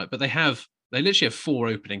comes in, right? But they literally have 4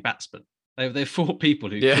 opening batsmen. They've 4 people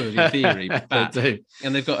who could, in theory, bat,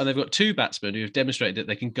 and they've got 2 batsmen who have demonstrated that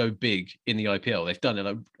they can go big in the IPL. They've done it.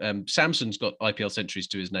 Like, Samson's got IPL centuries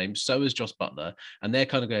to his name. So has Joss Buttler, and they're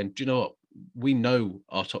kind of going, do you know what? We know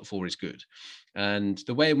our top 4 is good, and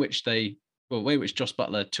the way in which Joss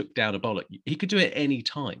Buttler took down a bowler, he could do it any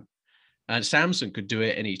time. And Samson could do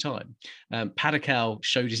it any time. Padakal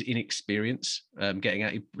showed his inexperience getting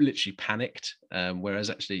out. He literally panicked, whereas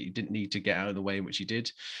actually he didn't need to get out of the way in which he did.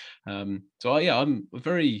 I'm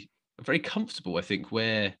very, very comfortable, I think,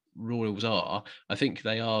 where Royals are. I think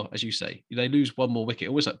they are, as you say, they lose one more wicket,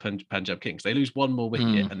 always like Punjab Kings. They lose one more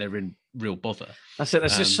wicket and they're in real bother. That's it.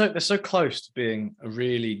 They're so close to being a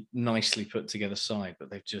really nicely put together side, but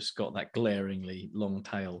they've just got that glaringly long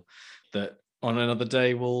tail that on another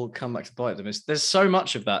day will come back to bite them. There's so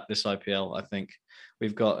much of that this IPL. I think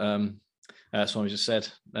we've got someone just said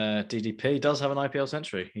DDP does have an IPL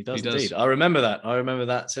century. He does indeed. I remember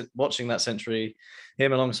that watching that century,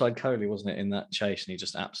 him alongside Kohli, wasn't it, in that chase, and he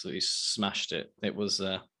just absolutely smashed it. It was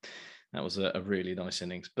that was a really nice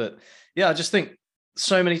innings. But yeah, I just think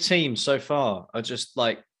so many teams so far are just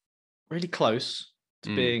like really close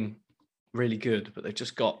to being really good, but they've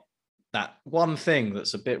just got that one thing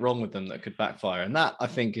that's a bit wrong with them that could backfire. And that, I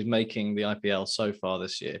think, is making the IPL so far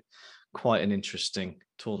this year quite an interesting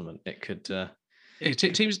tournament. It could...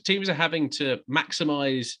 teams are having to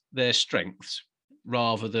maximise their strengths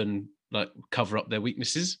rather than like cover up their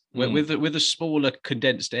weaknesses. With a smaller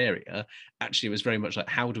condensed area, actually it was very much like,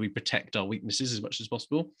 how do we protect our weaknesses as much as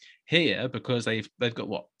possible? Here, because they've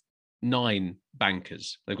got 9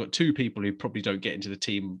 bankers. They've got 2 people who probably don't get into the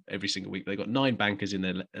team every single week. They've got 9 bankers in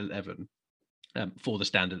their 11 for the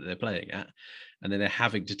standard that they're playing at, and then they're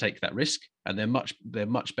having to take that risk. And they're much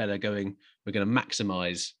better going, we're going to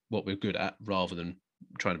maximise what we're good at rather than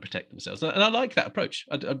trying to protect themselves. And I like that approach.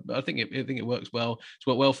 I think it works well. It's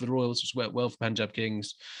worked well for the Royals. It's worked well for Punjab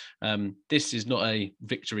Kings. This is not a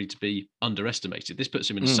victory to be underestimated. This puts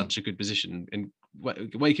them in such a good position. And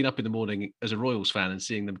waking up in the morning as a Royals fan and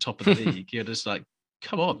seeing them top of the league, you're just like,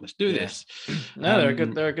 come on, let's do this. No,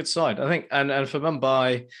 they're a good side, I think. And for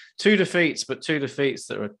Mumbai, 2 defeats, but 2 defeats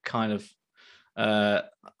that are kind of, I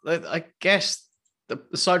guess,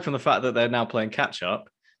 aside from the fact that they're now playing catch up,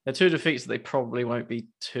 they're 2 defeats that they probably won't be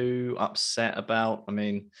too upset about. I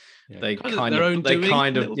mean, they kind of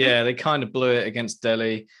blew it against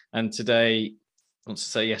Delhi, and yesterday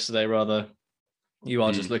rather. You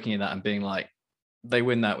are just looking at that and being like, they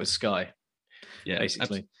win that with Sky. Yeah,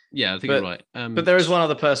 basically. Yeah, I think you're right. But there is one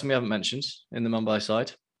other person we haven't mentioned in the Mumbai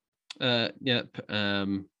side. It's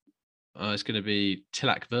going to be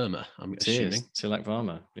Tilak Verma, I'm assuming. Tilak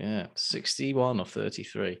Verma, 61 or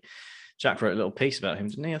 33. Jack wrote a little piece about him,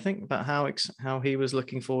 didn't he? I think about how he was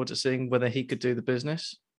looking forward to seeing whether he could do the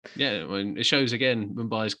business. Yeah, it shows again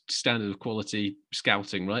Mumbai's standard of quality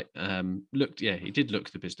scouting, right? He did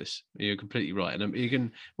look the business. You're completely right, and you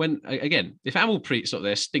can if Amalpreet's not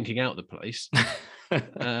there stinking out the place,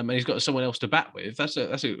 and he's got someone else to bat with, that's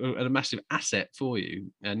a massive asset for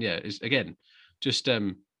you. And yeah, it's again just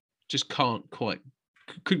couldn't quite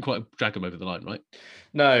drag him over the line, right?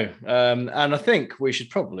 No, and I think we should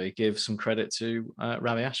probably give some credit to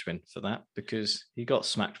Ravi Ashwin for that, because he got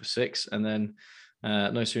smacked for 6, and then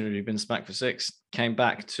no sooner had he been smacked for 6, came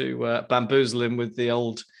back to bamboozle him with the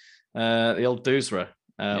old doosra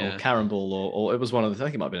or caramball, or it was one of the. I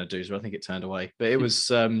think it might have been a doosra. I think it turned away, but it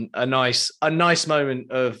was a nice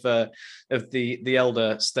moment of the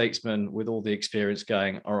elder statesman with all the experience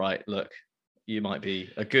going, all right, look, you might be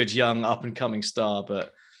a good young up and coming star,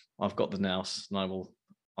 but I've got the nous, and I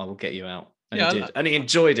will get you out. And he did, and he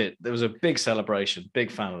enjoyed it. There was a big celebration.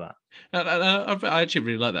 Big fan of that. I actually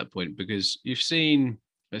really like that point, because you've seen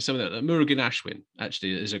It's something that Murugan Ashwin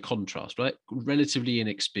actually is a contrast, right? Relatively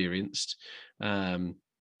inexperienced in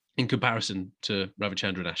comparison to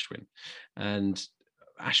Ravichandran Ashwin. And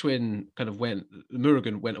Ashwin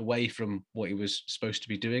Murugan went away from what he was supposed to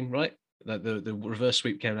be doing, right? The reverse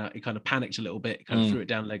sweep came out. He kind of panicked a little bit, kind of threw it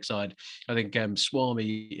down leg side. I think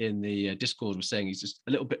Swami in the Discord was saying he's just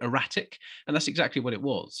a little bit erratic, and that's exactly what it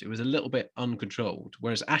was. It was a little bit uncontrolled.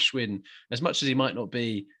 Whereas Ashwin, as much as he might not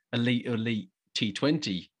be elite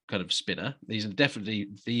T20 kind of spinner, he's definitely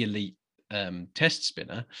the elite test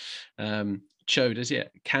spinner. Showed as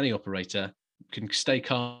canny operator, can stay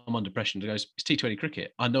calm under pressure and goes, it's T20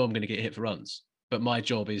 cricket. I know I'm going to get hit for runs, but my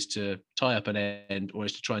job is to tie up an end or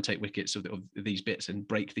is to try and take wickets of these bits and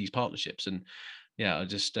break these partnerships. And I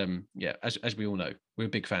just, as we all know, we're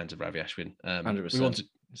big fans of Ravi Ashwin. 100%. We wanted,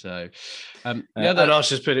 so, and Ash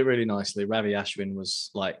just put it really nicely. Ravi Ashwin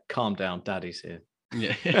was like, calm down, daddy's here.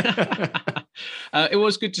 Yeah. It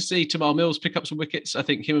was good to see Tamal Mills pick up some wickets. I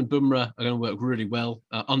think him and Bumrah are going to work really well,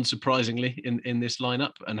 unsurprisingly, in this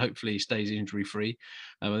lineup, and hopefully stays injury free.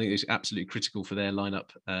 I think it's absolutely critical for their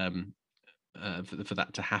lineup for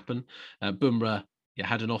that to happen. Bumrah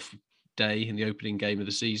had an off day in the opening game of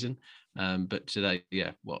the season, but today,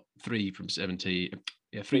 3 from 17.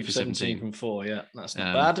 3 for 17 from 4. Yeah, that's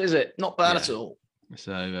not bad, is it? Not bad at all.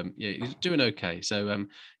 So he's doing okay. So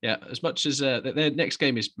as much as their next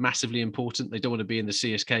game is massively important, they don't want to be in the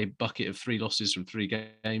CSK bucket of 3 losses from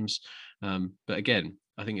 3 games. But again,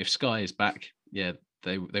 I think if Sky is back,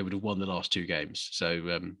 they would have won the last 2 games.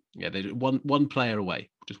 So they one player away,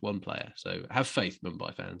 just one player. So have faith,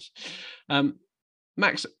 Mumbai fans.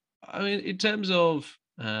 Max, I mean, in terms of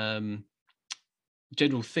general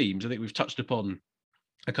themes, I think we've touched upon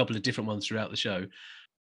a couple of different ones throughout the show.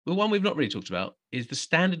 The one we've not really talked about is the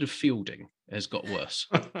standard of fielding has got worse.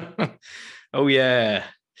 Oh yeah.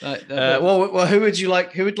 Well, who would you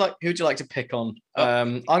like? Who would you like to pick on?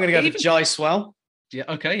 I'm going to go for Jaiswal. Yeah.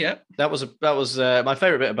 Okay. Yeah. That was my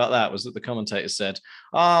favorite bit about that was that the commentator said,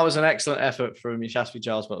 "Oh, it was an excellent effort from Yashasvi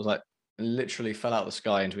Jaiswal." But it was like literally fell out of the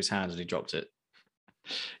sky into his hands and he dropped it.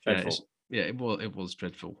 Dreadful. It was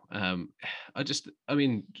dreadful. Kamira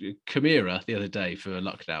the other day for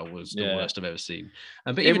Lucknow was the worst I've ever seen.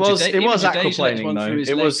 But it was aquaplaning though.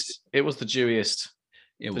 It was the dewiest.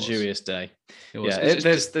 The dewiest day.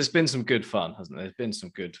 There's been some good fun, hasn't there? There's been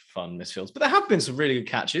some good fun misfields, but there have been some really good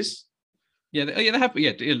catches. Yeah, they have.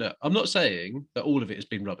 Yeah, look, I'm not saying that all of it has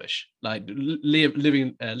been rubbish. Like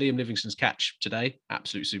Liam Livingston's catch today,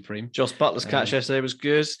 absolute supreme. Josh Butler's catch yesterday was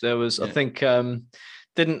good. There was, I think.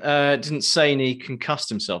 Didn't Saini concussed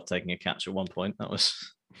himself taking a catch at one point? That was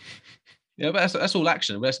but that's all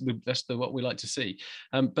action. That's what we like to see.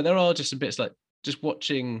 But there are just some bits like just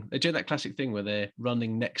watching. They're doing that classic thing where they're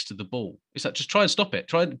running next to the ball. It's like just try and stop it.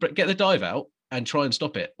 Try and get the dive out and try and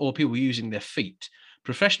stop it. Or people using their feet.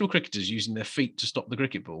 Professional cricketers using their feet to stop the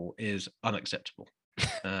cricket ball is unacceptable.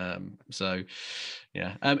 It's a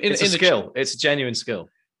skill. It's a genuine skill.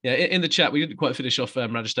 Yeah, in the chat, we didn't quite finish off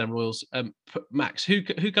Rajasthan Royals. Max, who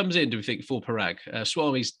comes in, do we think, for Parag?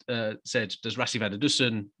 Swami's said, does Rassi van der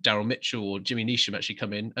Dussen, Daryl Mitchell or Jimmy Neesham actually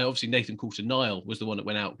come in? Obviously, Nathan Coulter-Nile was the one that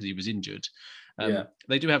went out because he was injured.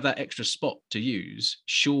 They do have that extra spot to use.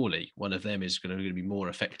 Surely one of them is going to be more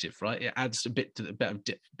effective, right? It adds a bit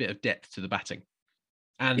of depth to the batting.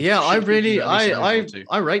 And I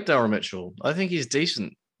rate Daryl Mitchell. I think he's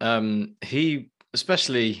decent. He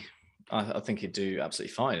especially... I think he'd do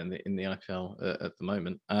absolutely fine in the IPL at the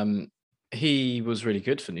moment. He was really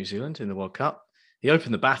good for New Zealand in the World Cup. He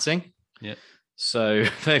opened the batting. Yeah. So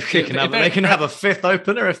they can have a 5th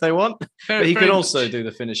opener if they want. But he could also do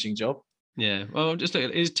the finishing job. Yeah. Well, I'm just looking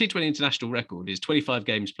at his T20 international record is 25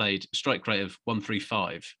 games played, strike rate of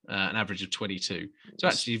 135, an average of 22. So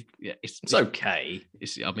actually, it's okay.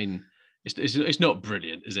 It's not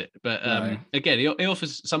brilliant, is it? But again, he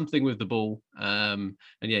offers something with the ball, and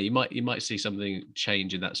you might see something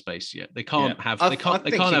change in that space. Yeah, they can't have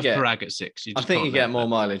Parag at 6. I think you get more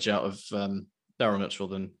mileage out of Daryl Mitchell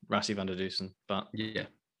than Rassi van der Dussen. But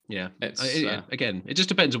again, it just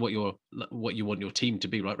depends on what you want your team to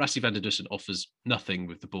be, right? Rassi van der Dussen offers nothing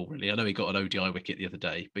with the ball, really. I know he got an ODI wicket the other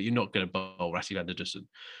day, but you're not going to bowl Rassi van der Dussen.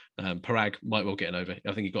 Parag might well get an over.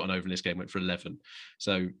 I think he got an over in this game, went for 11.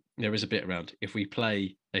 So there is a bit around. If we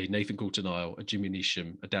play a Nathan Coulter-Nile, a Jimmy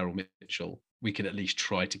Neesham, a Daryl Mitchell, we can at least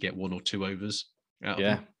try to get 1 or 2 overs out of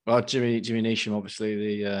them. Well, Jimmy Neesham,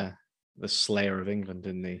 obviously the slayer of England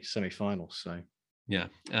in the semi-finals. So Yeah,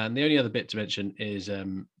 and the only other bit to mention is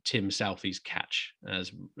Tim Southey's catch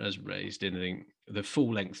as raised in the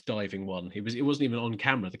full length diving one. It wasn't even on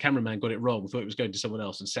camera. The cameraman got it wrong, thought it was going to someone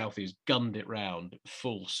else, and Southey's gunned it round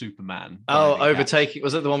full Superman. Oh, overtaking!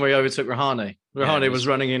 Was it the one where he overtook Rahane? Rahane was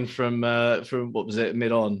running in from what was it,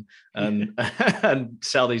 mid on, and and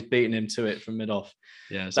Southey's beating him to it from mid off.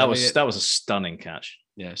 Yeah, so that was a stunning catch.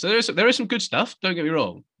 Yeah, so there is some good stuff. Don't get me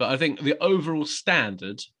wrong, but I think the overall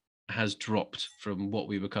standard has dropped from what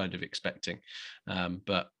we were kind of expecting.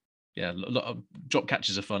 But yeah, a lot of drop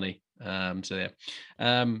catches are funny. So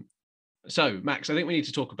Max, I think we need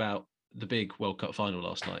to talk about the big World Cup final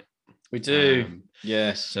last night. We do.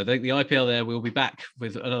 Yes. So I think the IPL there, we'll be back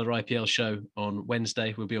with another IPL show on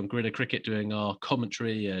Wednesday. We'll be on Grinner Cricket doing our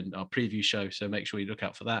commentary and our preview show. So make sure you look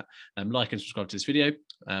out for that. Like and subscribe to this video.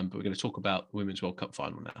 But we're going to talk about the Women's World Cup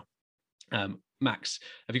final now. Max,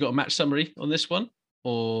 have you got a match summary on this one?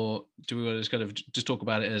 Or do we want to just kind of just talk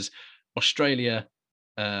about it as Australia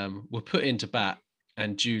were put into bat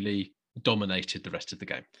and duly dominated the rest of the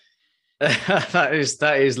game?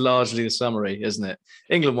 that is largely the summary, isn't it?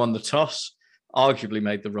 England won the toss, arguably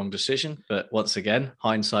made the wrong decision, but once again,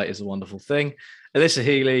 hindsight is a wonderful thing. Alyssa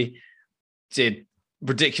Healy did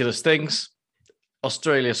ridiculous things.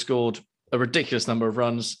 Australia scored a ridiculous number of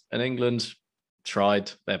runs, and England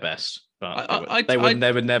tried their best. But they were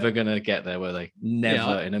never going to get there, were they?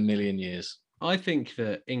 Never in a million years. I think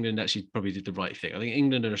that England actually probably did the right thing. I think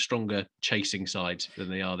England are a stronger chasing side than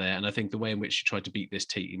they are there, and I think the way in which you try to beat this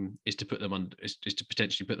team is to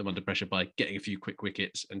potentially put them under pressure by getting a few quick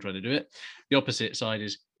wickets and trying to do it. The opposite side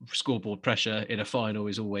is scoreboard pressure in a final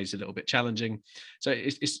is always a little bit challenging. So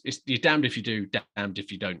it's you're damned if you do, damned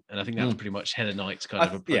if you don't, and I think that's pretty much Heather Knight's kind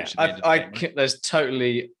of approach. There's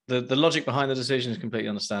totally the logic behind the decision is completely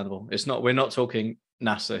understandable. We're not talking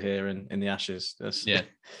NASA here in the Ashes.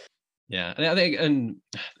 Yeah, and I think, and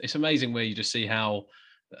it's amazing where you just see how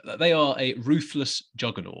they are a ruthless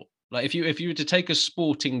juggernaut. Like if you were to take a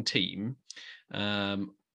sporting team across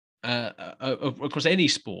any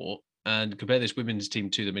sport and compare this women's team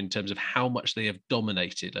to them in terms of how much they have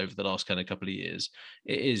dominated over the last kind of couple of years,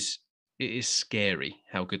 it is scary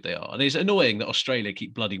how good they are. And it's annoying that Australia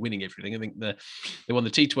keep bloody winning everything. I think they won the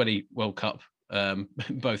T20 World Cup,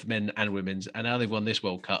 both men and women's, and now they've won this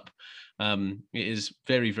World Cup. It is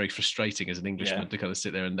very, very frustrating as an Englishman to kind of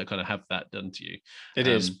sit there and kind of have that done to you. It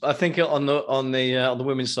is. I think on the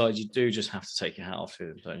women's side, you do just have to take your hat off to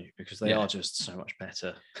them, don't you? Because they are just so much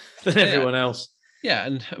better than everyone else. Yeah,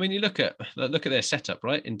 and I mean, you look at their setup,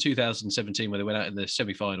 right? In 2017, when they went out in the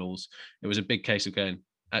semi-finals, it was a big case of going,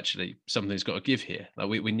 actually, something's got to give here. Like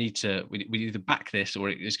we need to either back this or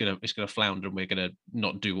it's gonna flounder, and we're gonna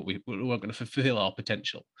not do we're not gonna fulfill our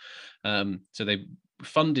potential. So they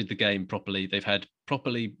funded the game properly. They've had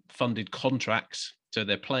properly funded contracts. So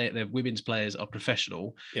their women's players are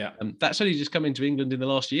professional. Yeah. That's only just come into England in the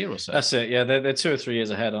last year or so. That's it. Yeah, they're 2 or 3 years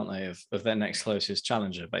ahead, aren't they, of their next closest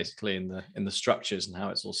challenger, basically in the structures and how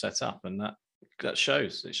it's all set up. And that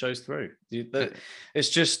shows. It shows through. It's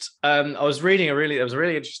just. I was reading there was a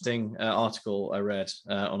really interesting article I read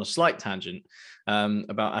on a slight tangent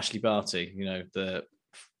about Ashley Barty. You know, the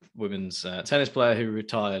women's tennis player who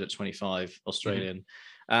retired at 25, Australian,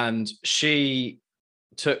 and she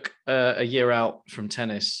took a year out from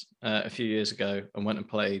tennis a few years ago and went and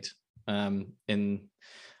played in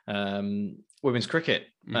women's cricket.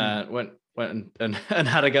 Went and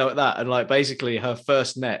had a go at that, and like basically her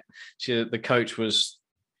first net, the coach was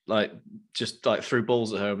like just like threw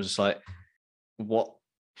balls at her and was just like, "What?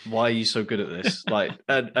 Why are you so good at this?" Like,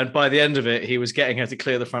 and by the end of it, he was getting her to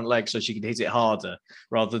clear the front leg so she could hit it harder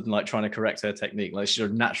rather than like trying to correct her technique. Like she's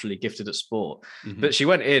naturally gifted at sport, but she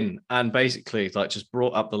went in and basically like just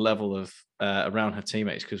brought up the level of around her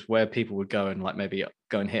teammates, because where people would go and like maybe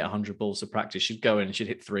go and hit 100 balls to practice, she'd go in and she'd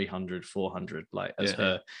hit 300, 400 like as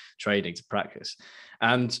her training to practice.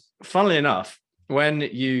 And funnily enough, when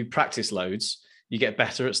you practice loads, you get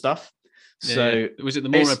better at stuff. So was it the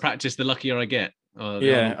more I practice, the luckier I get?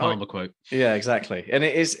 The Palmer quote. Yeah, exactly. And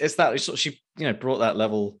it's that sort of, she brought that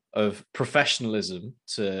level of professionalism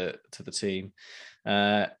to the team,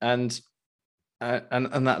 and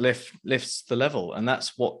that lifts the level, and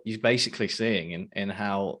that's what you're basically seeing in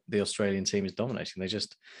how the Australian team is dominating.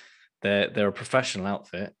 They're a professional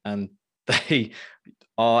outfit, and they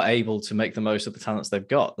are able to make the most of the talents they've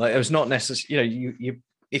got. Like it was not necessarily,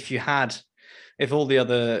 if all the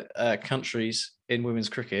other countries in women's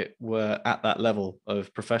cricket were at that level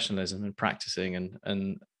of professionalism and practicing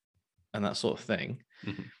and that sort of thing,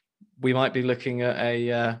 we might be looking at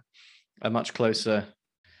a much closer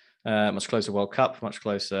World Cup, much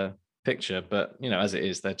closer picture, but as it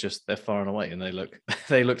is, they're far and away, and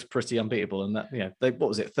they looked pretty unbeatable. And that what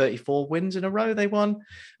was it, 34 wins in a row they won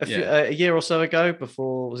a year or so ago,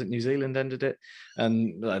 before was it New Zealand ended it,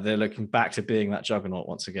 and they're looking back to being that juggernaut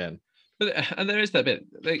once again. And there is that bit.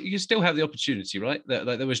 You still have the opportunity, right?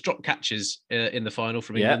 There was drop catches in the final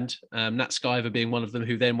from England. Nat Skyver being one of them,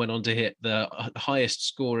 who then went on to hit the highest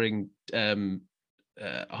score in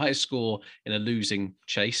a losing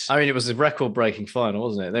chase. I mean, it was a record-breaking final,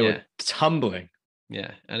 wasn't it? They were tumbling.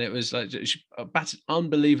 Yeah, and it was like she batted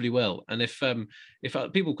unbelievably well. And if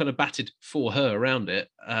people kind of batted for her around it,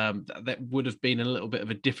 that would have been a little bit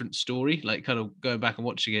of a different story. Like, kind of going back and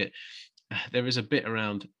watching it, there is a bit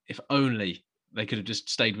around, if only they could have just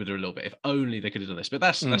stayed with her a little bit. If only they could have done this. But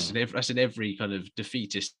that's in every kind of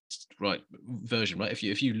defeatist version, right?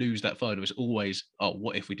 If you lose that final, it's always, oh,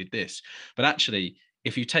 what if we did this? But actually,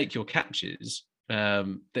 if you take your catches,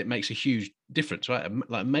 that makes a huge difference, right?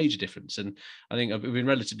 Like a major difference. And I think I've been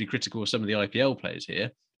relatively critical of some of the IPL players here.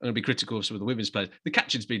 I'm going to be critical of some of the women's players. The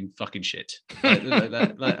catching's been fucking shit. Some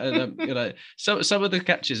of the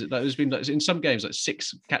catches, there's been in some games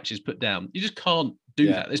 6 catches put down. You just can't do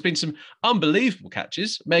that. There's been some unbelievable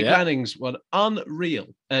catches. Meg Lanning's one unreal.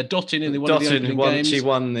 Dottin in one of the opening games. She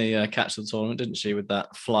won the catch of the tournament, didn't she, with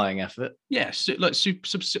that flying effort? Yes,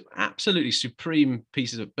 absolutely supreme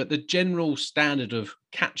pieces of. But the general standard of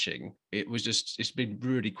catching, it's been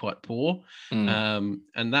really quite poor. And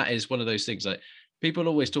that is one of those things like. People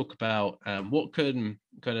always talk about what can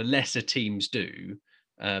kind of lesser teams do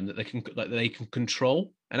that they can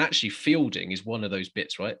control, and actually fielding is one of those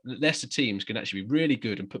bits, right? Lesser teams can actually be really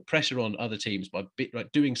good and put pressure on other teams by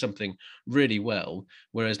doing something really well,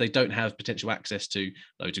 whereas they don't have potential access to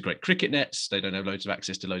loads of great cricket nets, they don't have loads of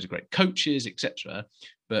access to loads of great coaches, etc.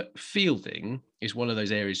 But fielding is one of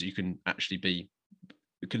those areas that you can actually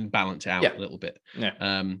can balance out a little bit.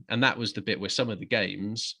 And that was the bit where some of the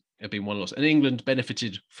games have been one loss, and England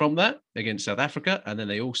benefited from that against South Africa, and then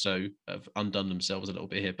they also have undone themselves a little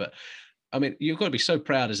bit here. But I mean, you've got to be so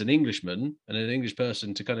proud as an Englishman and an English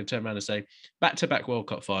person to kind of turn around and say back-to-back World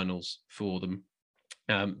Cup finals for them.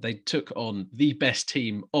 They took on the best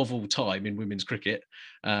team of all time in women's cricket,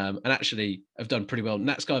 and actually have done pretty well.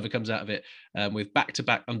 Nat Skyver comes out of it with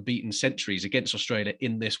back-to-back unbeaten centuries against Australia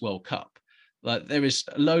in this World Cup. Like, there is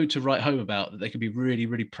a load to write home about that they can be really,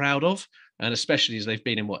 really proud of. And especially as they've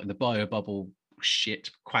been in the bio bubble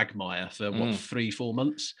quagmire for 3-4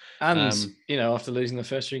 months. And, after losing the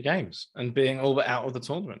first 3 games and being all but out of the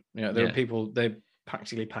tournament, there are people, they're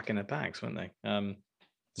practically packing their bags, weren't they?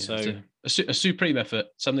 So a supreme effort,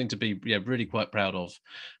 something to be really quite proud of.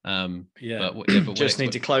 But just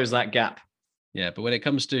need to close that gap. Yeah, but when it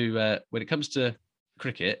comes to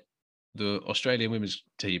cricket, the Australian women's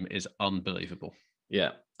team is unbelievable.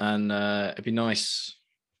 Yeah, and it'd be nice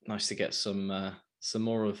to get some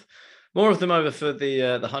more of them over for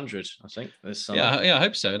the 100. I think this summer. Yeah, I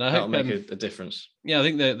hope so, and I hope that'll make a difference. Yeah, I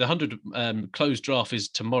think the 100 closed draft is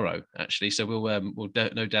tomorrow, actually. So we'll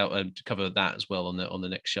no doubt cover that as well on the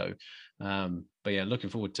next show. But yeah, looking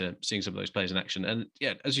forward to seeing some of those players in action. And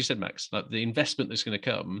yeah, as you said, Max, like the investment that's going to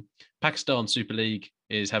come. Pakistan Super League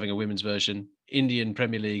is having a women's version. Indian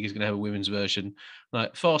Premier League is going to have a women's version.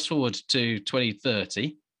 Like, fast forward to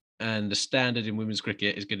 2030, and the standard in women's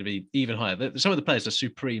cricket is going to be even higher. Some of the players are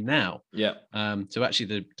supreme now. Yeah. So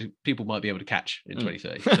actually, the people might be able to catch in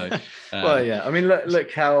 2030. So, well, yeah. I mean,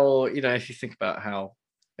 look how, if you think about how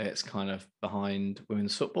it's kind of behind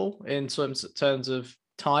women's football in terms of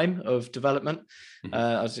time of development.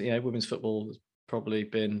 As women's football has probably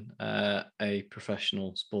been a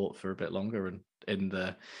professional sport for a bit longer, and in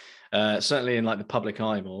the certainly in like the public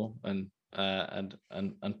eye more, and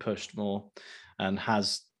pushed more, and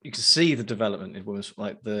you can see the development in women's,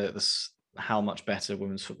 like how much better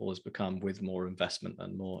women's football has become with more investment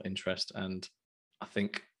and more interest. And I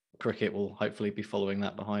think cricket will hopefully be following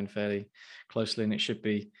that behind fairly closely, and it should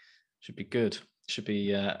be good. Should be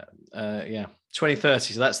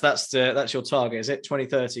 2030. So that's your target, is it?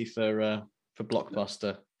 2030 for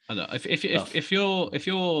blockbuster. I know. If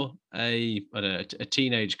you're a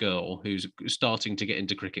teenage girl who's starting to get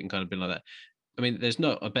into cricket and kind of been like that, I mean, there's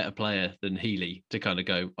not a better player than Healy to kind of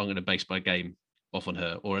go, I'm going to base my game off on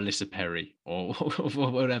her, or Alyssa Perry, or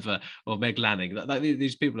whatever, or Meg Lanning.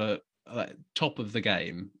 These people are like top of the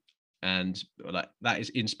game, and like that is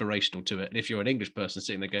inspirational to it. And if you're an English person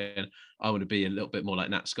sitting there going, I want to be a little bit more like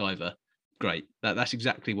Nat Skyver, great. That's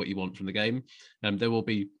exactly what you want from the game. There will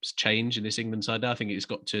be change in this England side now. I think it's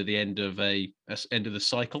got to the end of the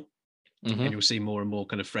cycle. and you'll see more and more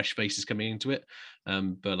kind of fresh faces coming into it.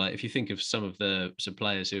 But like, if you think of some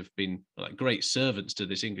players who have been like great servants to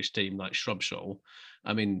this English team, like Shrubsole,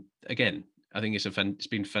 I mean, again, I think it's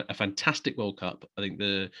been a fantastic World Cup. I think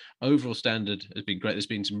the overall standard has been great. There's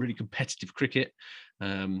been some really competitive cricket,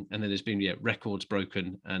 and then there's been records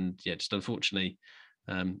broken, and just unfortunately,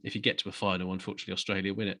 if you get to a final, unfortunately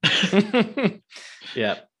Australia win it.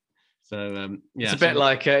 Yeah. So it's a bit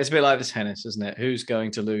like the tennis, isn't it? Who's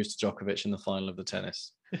going to lose to Djokovic in the final of the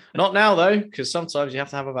tennis? Not now though, because sometimes you have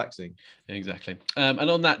to have a vaccine. Exactly. And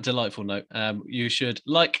on that delightful note, you should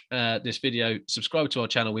like this video, subscribe to our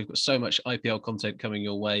channel. We've got so much IPL content coming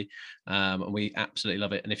your way, and we absolutely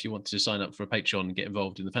love it. And if you want to sign up for a Patreon and get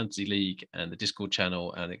involved in the Fantasy League and the Discord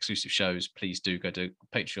channel and exclusive shows, please do go to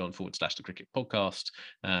Patreon/The Cricket Podcast,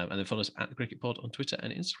 and then follow us at The Cricket Pod on Twitter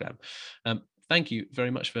and Instagram. Thank you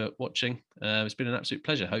very much for watching. It's been an absolute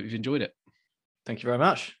pleasure. Hope you've enjoyed it. Thank you very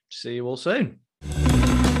much. See you all soon.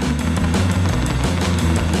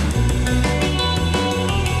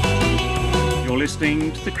 You're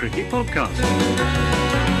listening to the Cricket Podcast.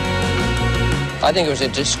 I think it was a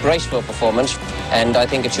disgraceful performance, and I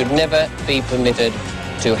think it should never be permitted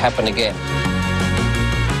to happen again.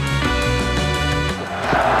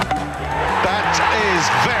 That is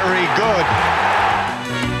very good.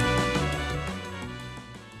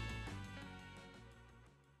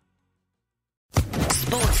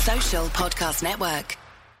 Sports Social Podcast Network.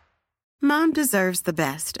 Mom deserves the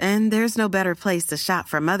best, and there's no better place to shop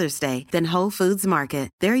for Mother's Day than Whole Foods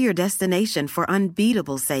Market. They're your destination for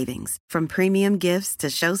unbeatable savings, from premium gifts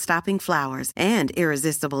to show-stopping flowers and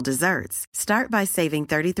irresistible desserts. Start by saving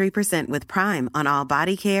 33% with Prime on all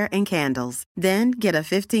body care and candles. Then get a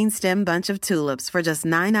 15-stem bunch of tulips for just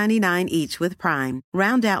 $9.99 each with Prime.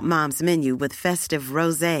 Round out Mom's menu with festive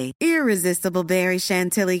rosé, irresistible berry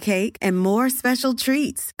chantilly cake, and more special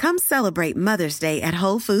treats. Come celebrate Mother's Day at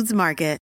Whole Foods Market.